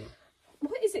 pies. Yeah.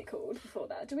 What is it called before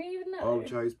that? Do we even know? Old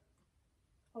Joe's.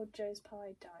 Old Joe's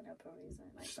Pie Diner probably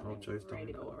isn't like Just something Old Joe's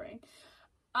really Diner. boring.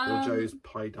 Old Joe's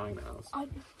Pie Diner House. Old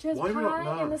Joe's Why do we not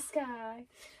Pie in know? the sky.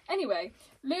 Anyway,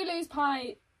 Lulu's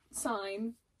Pie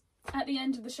sign at the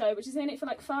end of the show, which is in it for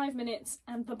like 5 minutes,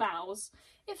 and the bows.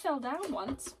 It fell down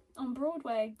once on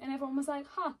Broadway, and everyone was like,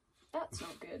 "Huh, that's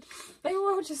not good." They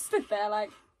were all just stood there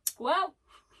like, "Well,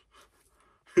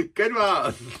 Good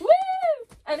one. woo!"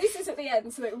 At least it's at the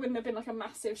end, so it wouldn't have been like a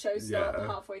massive show start Yeah.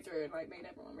 halfway through and like made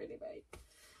everyone really late.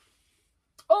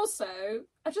 Also,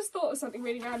 I just thought of something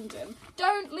really random.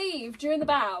 Don't leave during the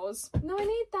bows. No, I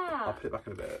need I'll that. put it back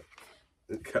in a bit.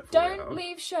 It kept falling Don't out.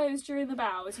 leave shows during the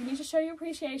bows. You need to show your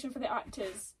appreciation for the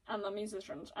actors and the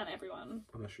musicians and everyone.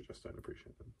 Unless you just don't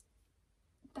appreciate them.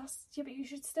 but you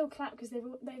should still clap because they've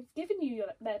given you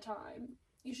their time.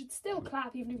 You should still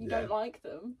clap even if you Yeah. don't like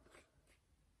them.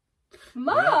 Yeah,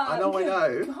 Mark! I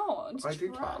know. God, I do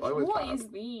trash. clap. I always What clap. is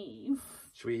these?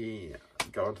 Should we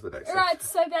go on to the next Right,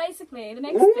 so basically, the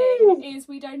next Ooh. thing is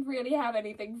we don't really have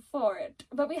anything for it.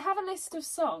 But we have a list of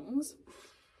songs,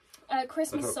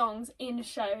 Christmas songs in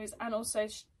shows, and also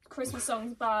Christmas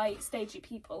songs by stagey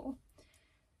people.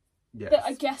 Yes. That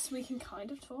I guess we can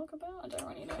kind of talk about. I don't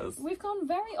really know. 'Cause- We've gone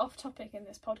very off topic in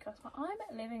this podcast, but I'm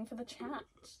living for the chat.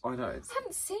 I know. I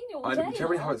haven't seen you all I day. don't,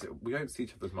 generally Mark. we don't see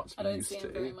each other as much as I we don't used see to.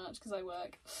 him very much because I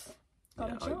work. Got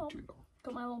Yeah, a job. I do not.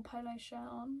 Got my little polo shirt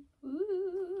on.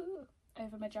 Ooh,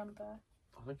 over my jumper.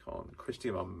 Oh my god,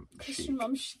 Christian Mum Christian chic.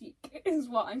 Mum chic is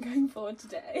what I'm going for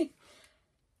today.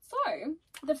 So,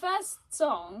 the first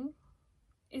song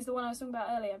is the one I was talking about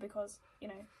earlier because, you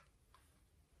know,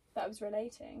 that I was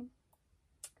relating.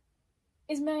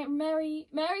 Is Merry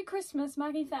Christmas,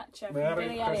 Maggie Thatcher from Merry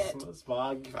Billy Elliot. Christmas,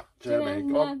 Maggie Thatcher, may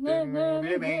God be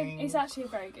with you. It's actually a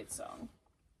very good song.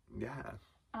 Yeah,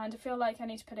 And I feel like I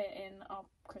need to put it in our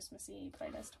Christmassy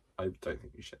playlist. I don't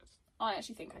think you should. I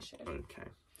actually think I should. Okay.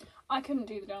 I couldn't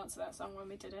do the dance to that song when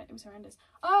we did it. It was horrendous.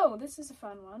 Oh, this is a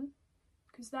fun one.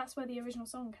 Because that's where the original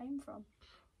song came from.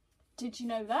 Did you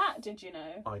know that? Did you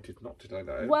know? I did not, did I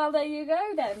know? Well, there you go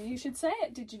then. You should say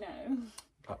it. Did you know?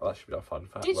 That should be our fun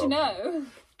fact. Did you know?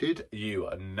 Did you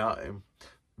know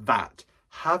that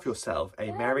Have Yourself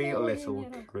a Merry Little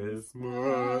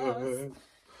Christmas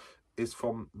is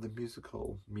from the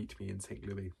musical Meet Me in St.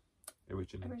 Louis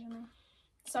originally?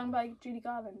 Sung by Judy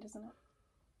Garland, isn't it?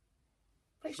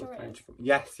 Pretty sure it is.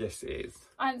 Yes, it is.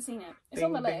 I haven't seen it. It's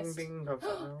Ding, on the ding, list. ding.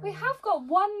 We have got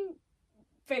one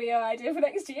video idea for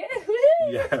next year.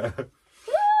 Yeah.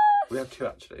 We have two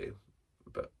actually,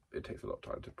 but it takes a lot of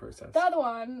time to process. The other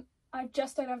one, I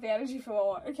just don't have the energy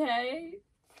for, okay?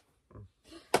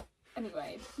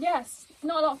 Anyway, yes,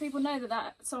 not a lot of people know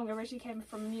that song originally came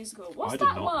from a musical. What's I did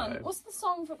that not one? know. What's the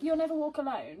song for You'll Never Walk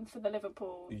Alone for the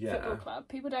Liverpool Yeah. Football Club?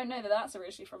 People don't know that that's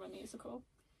originally from a musical.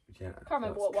 Yeah. Can't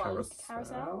remember what one.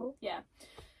 Carousel? Yeah.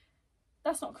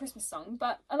 That's not a Christmas song,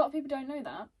 but a lot of people don't know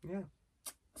that. Yeah.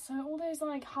 So all those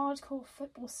like hardcore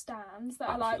football stands that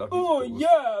Actually are like, love oh musicals."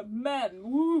 yeah, men,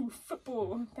 woo,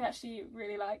 football. They actually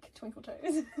really like Twinkle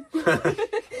Toes.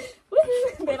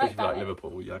 Woohoo! They like that.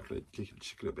 Liverpool, you could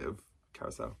check a little bit of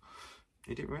Carousel.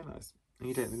 You didn't realise.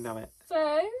 You didn't know it.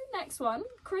 So next one,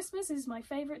 Christmas is my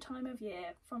favourite time of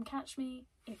year from Catch Me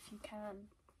If You Can.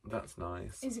 That's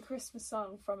nice. Is a Christmas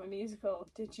song from a musical.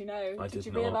 Did you know? I Did did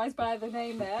you not. realise by the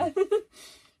name there?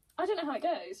 I don't know how it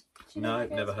goes. Do you know how No, it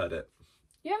goes? never heard it.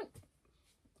 You haven't.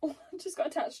 Oh, it just got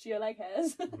attached to your leg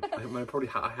hairs. I probably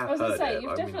I have I was going heard to say, it. you've but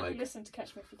I mean, definitely like, listened to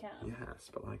Catch Me If You Can. yes,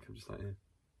 but like I'm just like, yeah.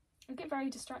 I get very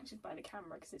distracted by the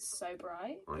camera because it's so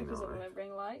bright I because of know. the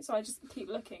ring light. So I just keep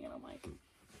looking and I'm like,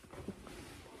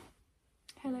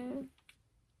 hello.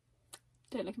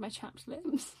 Don't look at my chapped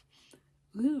lips.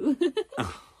 Ooh.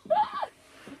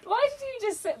 Why did you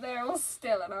just sit there all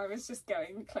still and I was just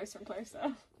going closer and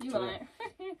closer? You were like,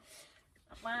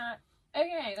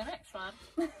 okay, the next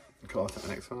one. Go on to the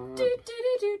next one.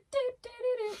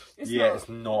 It's Yeah, not. it's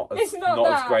not. It's not as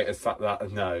that. great as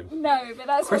that. No. No, but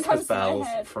that's what Christmas comes to bells my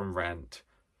head. from Rent.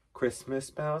 Christmas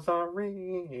bells are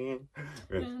ringing.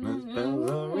 Christmas bells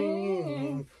are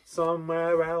ringing.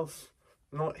 Somewhere else,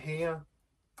 not here.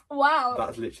 Wow.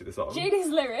 That's literally the song. Judy's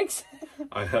lyrics.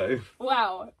 I know.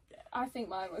 Wow. I think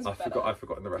mine was better. I've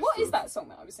forgotten the rest. What is of- that song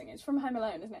that I was singing? It's from Home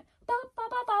Alone, isn't it?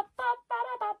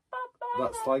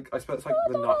 That's like I suppose it's like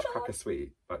the Nutcracker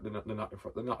Suite, like the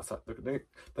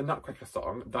Nutcracker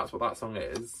song. That's what that song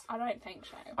is. I don't think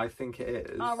so. I think it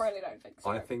is. I really don't think so.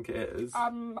 I think it is.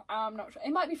 I'm not sure.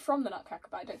 It might be from the Nutcracker,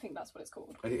 but I don't think that's what it's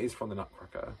called. I think it is from the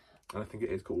Nutcracker, and I think it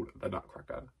is called the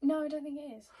Nutcracker. No, I don't think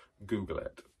it is. Google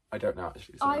it. I don't know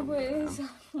actually. So I I'm was.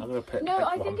 gonna put No,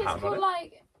 like I think £1 it's on called it.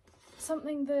 like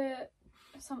something.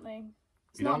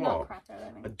 It's You know not what? Nutcracker, I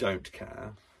don't think. I don't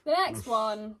care. The next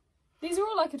one. These are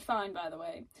all I could find, by the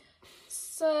way.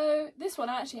 So this one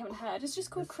I actually haven't heard. It's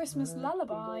just called Christmas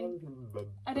Lullaby,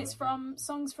 and it's from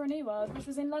Songs for a New World, which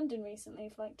was in London recently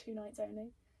for like 2 nights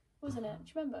only, wasn't it?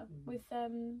 Do you remember with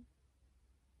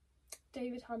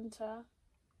David Hunter,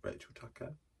 Rachel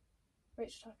Tucker,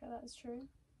 Rachel Tucker? That is true.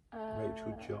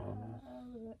 Rachel John.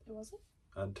 Was it?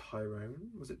 and Tyrone.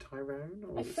 Was it Tyrone?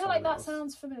 Or I was it feel like someone that else?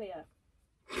 sounds familiar.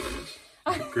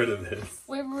 I'm good at this.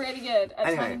 We're really good at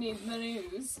Anyway. telling you the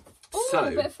news. Ooh, So-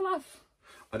 a bit of fluff.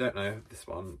 I don't know this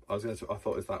one. I thought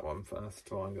it was that one first,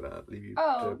 so I'm gonna leave you.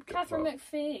 Oh, to get Catherine well.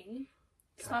 McPhee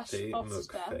slash Cathy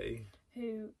Foster, McPhee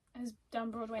who has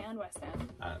done Broadway and West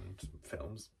End. and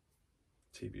films.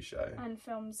 TV show. And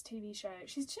films, TV show.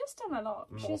 She's just done a lot.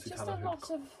 She's just done a lot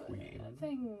of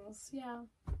things. Yeah.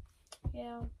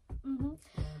 Yeah.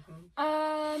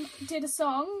 Did a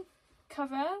song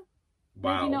cover.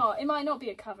 Wow. Maybe not. It might not be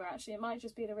a cover, actually. It might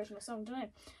just be an original song. Don't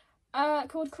know.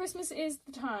 Called "Christmas Is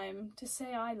the Time to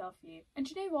Say I Love You." And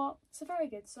do you know what? It's a very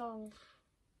good song.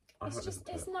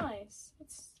 It's nice.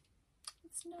 It's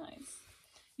nice.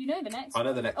 You know the next. I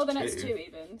know the next. Oh, the next two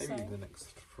even. Maybe so. the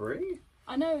next three.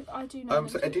 I know. I do know.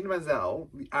 So Idina Menzel,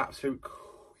 the absolute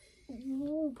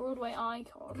Broadway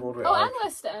icon. Broadway icon. and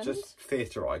West End. Just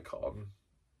theatre icon.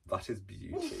 That is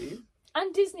beauty.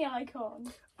 And Disney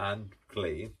icon. And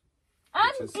Glee.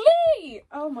 And Glee!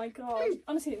 Oh my god.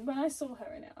 Honestly, when I saw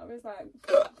her in it, I was like...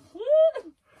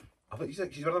 I think she's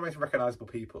one of the most recognisable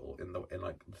people in the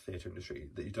theatre industry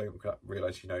that you don't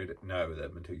realise you know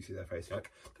them until you see their face. You're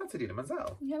like, that's Idina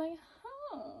Menzel. You're like,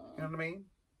 huh. You know what I mean?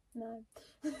 No.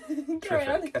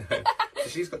 Terrific. So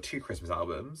she's got 2 Christmas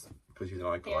albums because she's an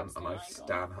icon, and I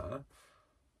stan her.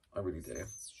 I really do.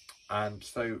 And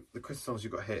so the Christmas songs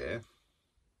you've got here.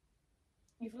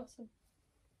 You've lost them.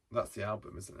 That's the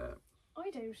album, isn't it? I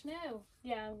don't know.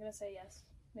 Yeah, I'm going to say yes.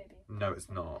 Maybe. No, it's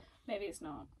not. Maybe it's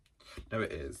not. No,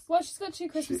 it is. Well, she's got 2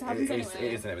 Christmas albums anyway.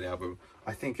 It is the name of the album.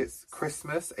 I think it's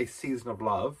Christmas, A Season of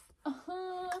Love.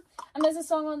 And there's a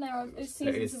song on there of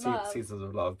Seasons of Love. Seasons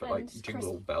of Love, but and like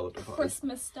Jingle Bell.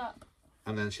 Christmas Up.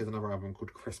 And then she has another album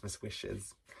called Christmas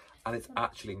Wishes. And it's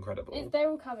actually incredible. They're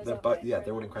all covers,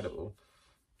 they're all incredible.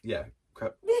 Yeah.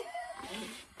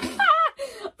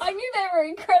 I knew they were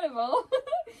incredible.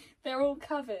 They're all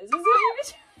covers. Is that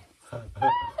what you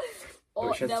were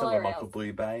Which has someone Michael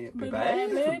Bublé.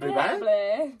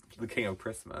 The King of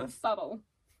Christmas. Bubble.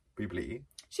 Bublé.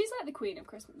 She's like the Queen of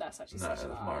Christmas. That's actually such a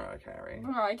lie. Mariah Carey.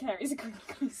 Mariah Carey's the Queen of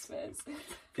Christmas. If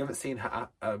you haven't seen her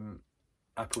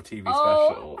Apple TV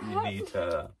special, you need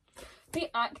to. The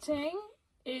acting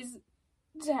is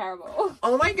terrible.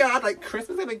 Oh my god, like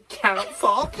Christmas in a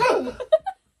council.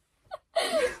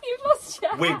 You've lost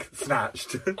your Wig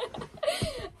snatched.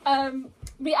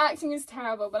 The acting is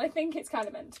terrible, but I think it's kind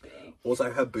of meant to be. Also,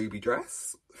 her booby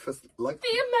dress for like the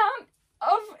amount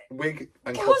of wig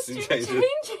and costume changes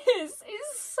is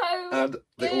so and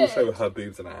they good. also her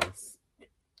boobs and ass.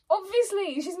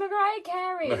 Obviously, she's Mariah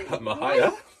Carey.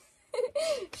 Mariah.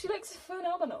 She looks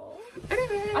phenomenal. I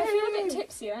feel a bit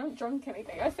tipsy. I haven't drunk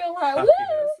anything. I feel like Happiness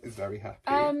woo! is very happy.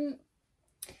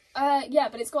 Yeah,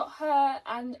 but it's got her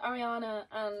and Ariana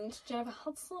and Jennifer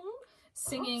Hudson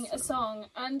singing a song,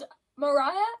 and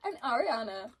Mariah and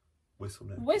Ariana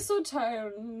whistle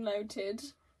tone noted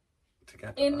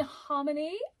together in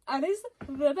harmony, and is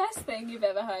the best thing you've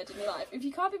ever heard in your life. If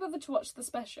you can't be bothered to watch the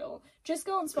special, just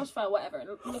go on Spotify or whatever and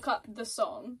look up the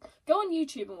song. Go on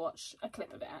YouTube and watch a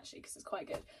clip of it actually, because it's quite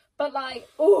good. But like,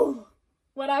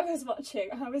 when I was watching,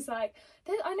 I was like,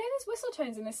 I know there's whistle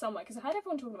tones in this somewhere because I heard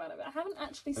everyone talking about it, but I haven't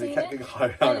actually seen it.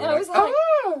 And I was like,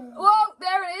 whoa,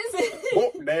 there it is.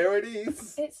 Oh, there it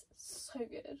is. It's so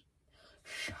good.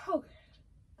 So good.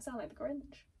 I sound like the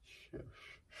Grinch.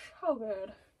 So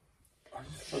good. I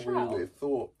just had a really weird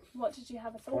thought. What did you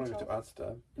have a thought I want to go to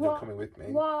Asda. You're coming with me.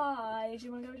 Why do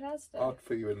you want to go to Asda? I'll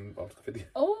put you in after the video.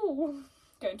 Oh,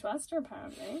 going to Asda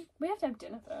apparently. We have to have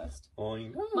dinner first. I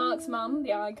know. Mark's mum,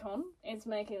 the icon, is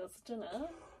making us dinner.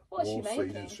 What's she making? Also, you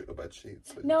didn't strip your bed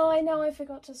sheets. So No, I know. I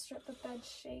forgot to strip the bed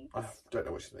sheets. I don't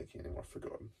know what she's making anymore. I've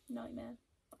forgotten. Nightmare.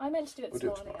 I meant to do it this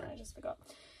We'll do it morning and tomorrow. I just forgot.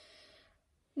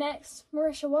 Next,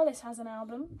 Marisha Wallace has an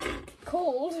album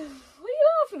called... What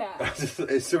are you laughing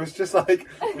at? it's just like,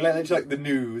 we're into like the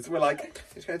news. We're like,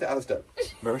 it's going to Asda.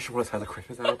 Marisha Wallace has a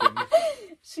Christmas album.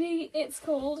 It's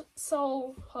called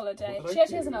Soul Holiday. What did She I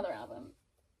actually has do? another album.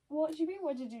 What do you mean?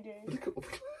 What did you do? Look at all-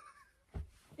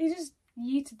 You just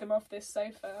yeeted them off this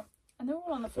sofa. And they're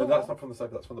all on the No, floor. that's not from the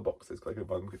sofa, that's from the boxes. Cause I could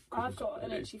buy them I've got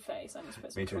an itchy face. I need to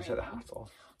put some Me too, cream take the on. hat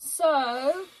off.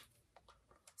 So,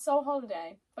 Soul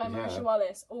Holiday by Yeah. Marisha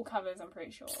Wallace. All covers, I'm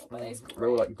pretty sure. But it's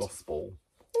Real great. like gospel.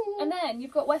 And then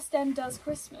you've got West End Does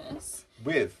Christmas.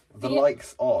 With the The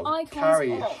likes of icons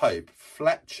Carrie of- Hope,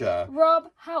 Fletcher, Rob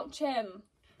Houchin.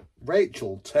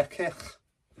 Rachel Turkich,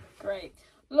 Great.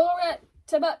 Laura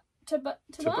Tibbott.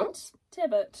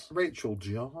 Rachel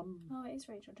John, Oh, it is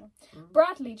Rachel John.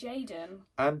 Bradley Jaden.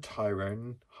 and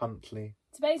Tyrone Huntley.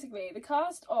 So basically, the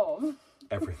cast of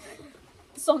Everything.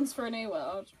 Songs for a New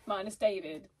World, minus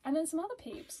David, and then some other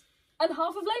peeps. And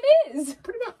half of Les Mis.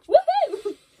 Pretty much.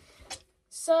 Woohoo!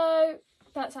 So,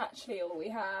 that's actually all we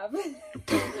have.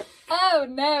 Oh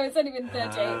no, it's only been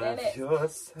 38 minutes.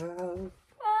 Yourself.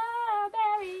 Ah,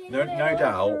 very No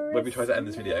doubt, when we try to end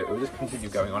this video, it will just continue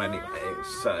going on anyway.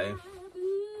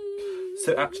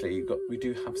 So actually, we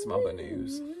do have some other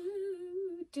news.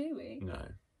 do we? No.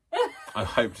 I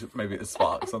hoped maybe it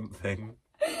sparked something.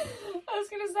 I was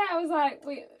going to say, I was like,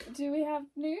 wait, do we have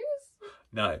news?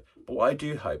 No. But what I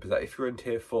do hope is that if you're in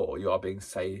tier 4, you are being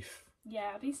safe.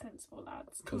 Yeah, be sensible,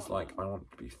 lads. Because, like, I want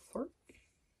to be 3.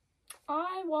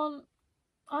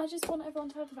 I just want everyone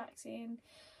to have the vaccine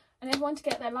and everyone to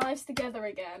get their lives together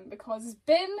again, because it's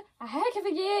been a heck of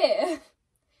a year.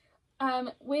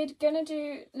 We're gonna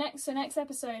do next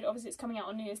episode, obviously it's coming out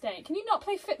on New Year's Day. Can you not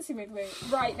play footsie with me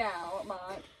right now,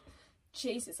 Mark?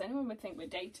 Jesus, anyone would think we're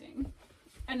dating.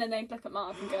 And then they'd look at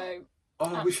Mark and go,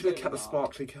 oh, we should have kept the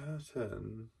Absolutely sparkly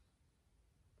curtain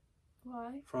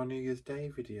why? for our New Year's Day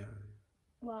video.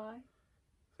 Why?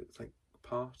 It's like a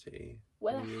party.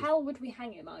 Where the hell would we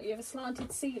hang it, Mark? You have a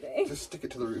slanted ceiling. Just stick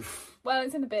it to the roof. Well,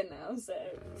 it's in the bin now, so...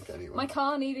 Okay, anyway. My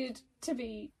car needed to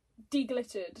be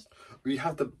deglittered. We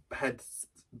have the head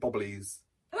bobblies.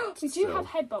 We do have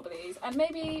head bobblies, and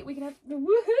maybe we can have the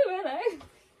woohoo, hello.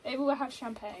 Maybe we'll have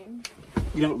champagne.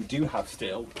 You know what we do have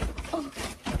still? I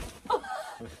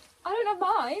don't have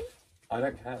mine. I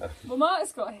don't care. Well,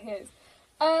 Mark's got his.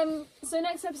 So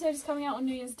next episode is coming out on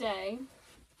New Year's Day.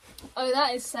 Oh,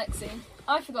 that is sexy.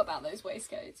 I forgot about those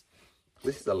waistcoats.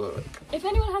 This is a look. If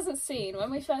anyone hasn't seen, when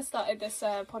we first started this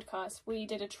podcast, we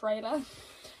did a trailer.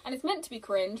 And it's meant to be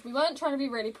cringe. We weren't trying to be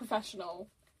really professional.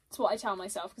 It's what I tell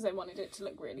myself, because I wanted it to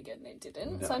look really good and it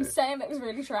didn't. No. So I'm saying that it was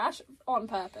really trash on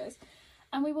purpose.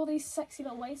 And we wore these sexy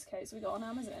little waistcoats we got on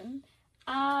Amazon.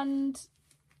 And,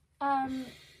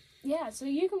 yeah, so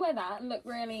you can wear that and look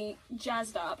really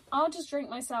jazzed up. I'll just drink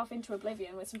myself into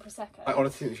oblivion with some Prosecco. I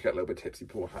honestly think you should get a little bit tipsy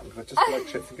beforehand, because I just like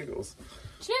shits and giggles.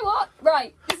 Do you know what?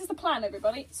 Right, this is the plan,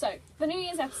 everybody. So, the New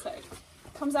Year's episode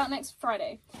comes out next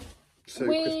Friday. So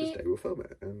Christmas Day we'll film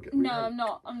it and get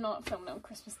No, I'm not filming it on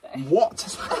Christmas Day. What?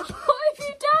 What have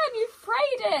you done? You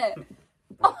frayed it!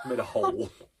 I made a hole.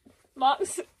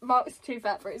 Mark's too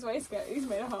fat for his waistcoat. He's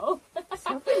made a hole.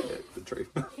 The truth.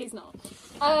 He's not.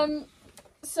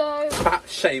 So Fat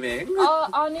shaming.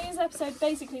 our New Year's episode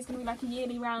basically is going to be like a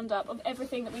yearly roundup of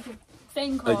everything that we could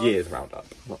think of. A year's roundup,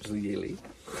 not just a yearly.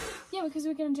 Yeah, because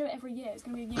we're going to do it every year. It's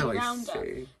going to be a Oh, yearly I roundup.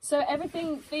 see. So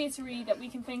everything theatre-y that we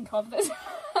can think of that's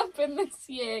happened this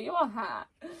year. Your hat.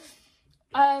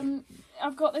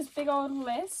 I've got this big old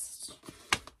list.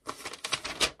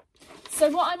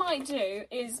 So what I might do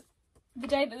is, the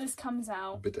day that this comes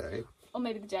out, Bidet. or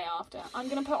maybe the day after, I'm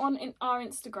going to put on in our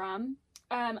Instagram,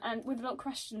 and with a little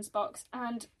questions box,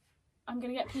 and I'm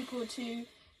going to get people to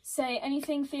say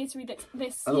anything theatre-y that's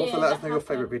this And year also let us that know your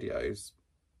happened. favourite videos.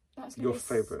 That's gonna your be a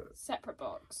favourite. separate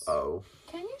box. Oh.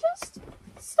 Can you just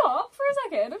stop for a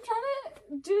second? I'm trying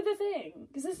to do the thing,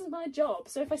 because this is my job.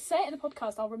 So if I say it in the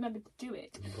podcast, I'll remember to do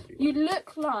it. You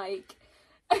look like,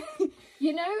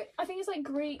 you know, I think it's like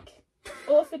Greek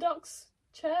Orthodox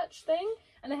church thing,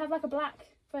 and they have like a black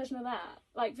version of that,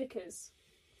 like Vickers.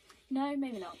 No,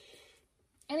 maybe not.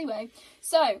 Anyway,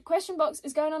 so question box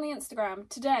is going on the Instagram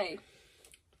today,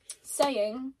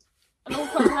 saying, and we'll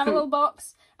have a little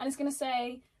box, and it's going to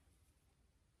say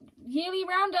yearly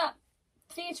roundup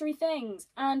theatre-y things,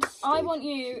 and I want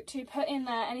you to put in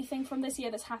there anything from this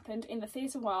year that's happened in the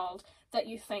theatre world that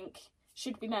you think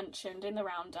should be mentioned in the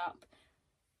roundup.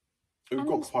 We've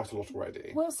got quite a lot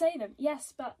already. We'll say them,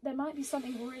 yes, but there might be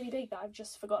something really big that I've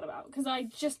just forgot about, because I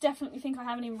just definitely think I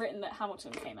haven't even written that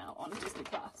Hamilton came out on Disney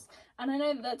Plus, and I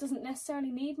know that doesn't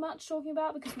necessarily need much talking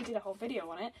about because we did a whole video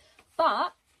on it,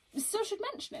 but we still should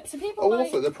mention it. So people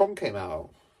also, the prom came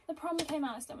out. The prom came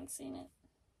out, I still haven't seen it.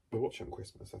 We're watching on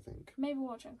Christmas, I think. Maybe we'll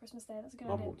watch it on Christmas Day. That's a good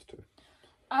Mum idea. wants to.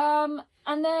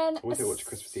 And then I always say watch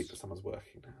Christmas Eve, but someone's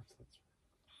working now. So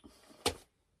that's...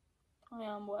 I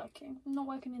am working. I'm not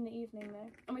working in the evening though,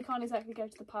 and we can't exactly go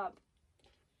to the pub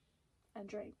and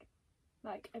drink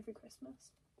like every Christmas.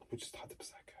 We just had the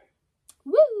Prosecco.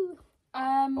 Woo!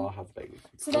 I'll have Baileys.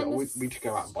 So then we need to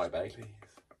go out and buy Baileys.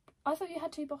 I thought you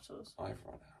had 2 bottles. I've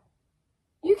run out.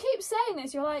 You keep saying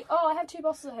this. You're like, oh, I have 2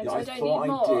 bottles at home, so I don't need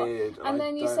more. Did, and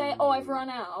then you say, oh, I've run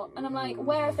out, and I'm like,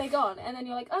 where have they gone? And then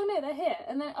you're like, oh no, they're here.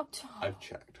 And then up to... I've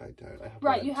checked. I don't. I have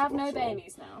Right, one you empty have no bottle.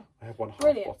 Baileys now. I have one half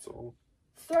Brilliant. bottle.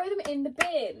 Throw them in the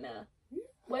bin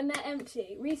when they're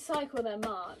empty. Recycle them,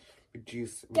 Mark.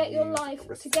 Get your life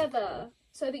together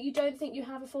so that you don't think you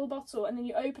have a full bottle and then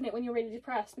you open it when you're really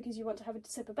depressed because you want to have a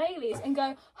sip of Baileys and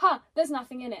go, there's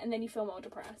nothing in it, and then you feel more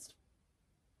depressed.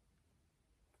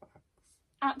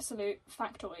 Absolute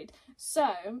factoid.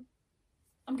 So,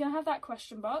 I'm going to have that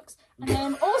question box, and then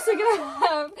I'm also going to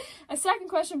have a second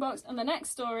question box on the next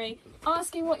story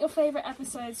asking what your favourite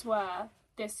episodes were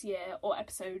this year, or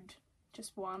episode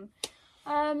just 1.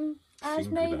 And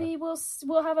maybe we'll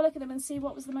have a look at them and see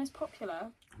what was the most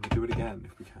popular. We'll do it again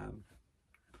if we can.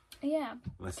 Yeah,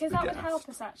 Unless because the that would guest. help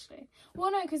us actually.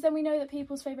 Well, no, because then we know that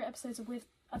people's favourite episodes are with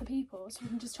other people, so we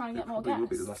can just try and get more Probably will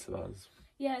be guests. the less of us.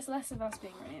 Yeah, it's less of us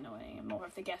being really annoying and more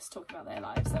of the guests talking about their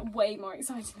lives. They're way more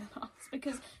exciting than us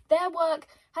because their work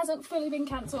hasn't fully been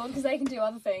cancelled because they can do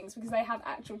other things because they have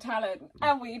actual talent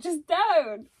and we just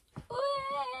don't.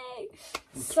 Way!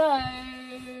 So,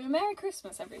 Merry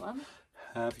Christmas, everyone.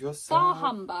 Have your Bar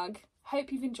humbug.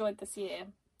 Hope you've enjoyed this year.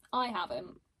 I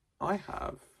haven't. I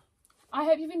have. I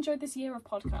hope you've enjoyed this year of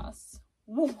podcasts.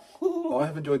 I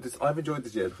have enjoyed this. I've enjoyed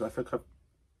this year because I think Have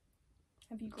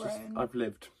you grown? I've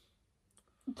lived.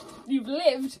 You've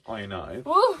lived. I know.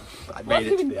 Ooh, I what made have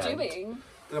it you to been the end. doing?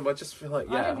 No, I just feel like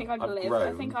I don't think I've lived.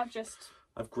 grown. I think I've just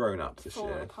I've grown up this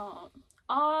fallen year. apart.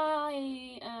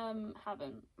 I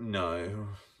haven't. No,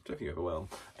 don't think you ever will.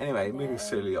 Anyway, moving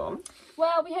slowly on.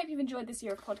 Well, we hope you've enjoyed this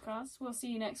year of podcasts. We'll see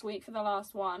you next week for the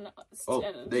last one. Oh,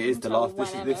 it is the Until last.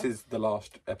 whenever. This is the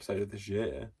last episode of this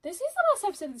year. This is the last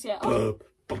episode of this year. Oh,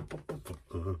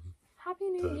 Happy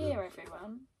New Year,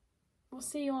 everyone. We'll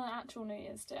see you on actual New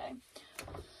Year's Day.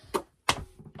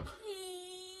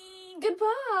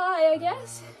 Goodbye, I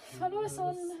guess. Follow us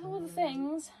on all the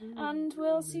things, and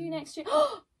we'll see you next year.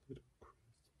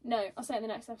 No, I'll say it in the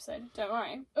next episode. Don't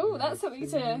worry. Oh, that's something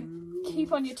to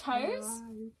keep on your toes.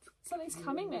 Something's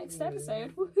coming next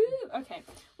episode. Woohoo! Okay,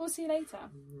 we'll see you later.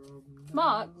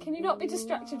 Mark, can you not be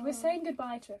distracted? We're saying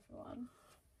goodbye to everyone.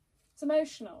 It's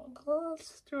emotional.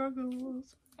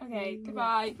 Struggles. Okay,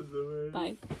 goodbye.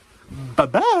 Bye.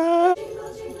 Bye-bye.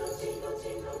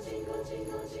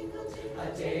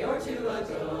 A day or two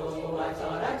ago, I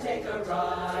thought I'd take a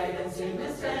ride and see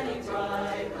Miss Fanny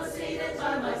Bride was seated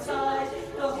by my side.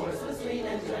 The horse was lean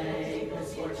and lank,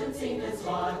 misfortune seemed his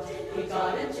lot. He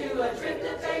got into a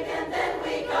drifted bank and then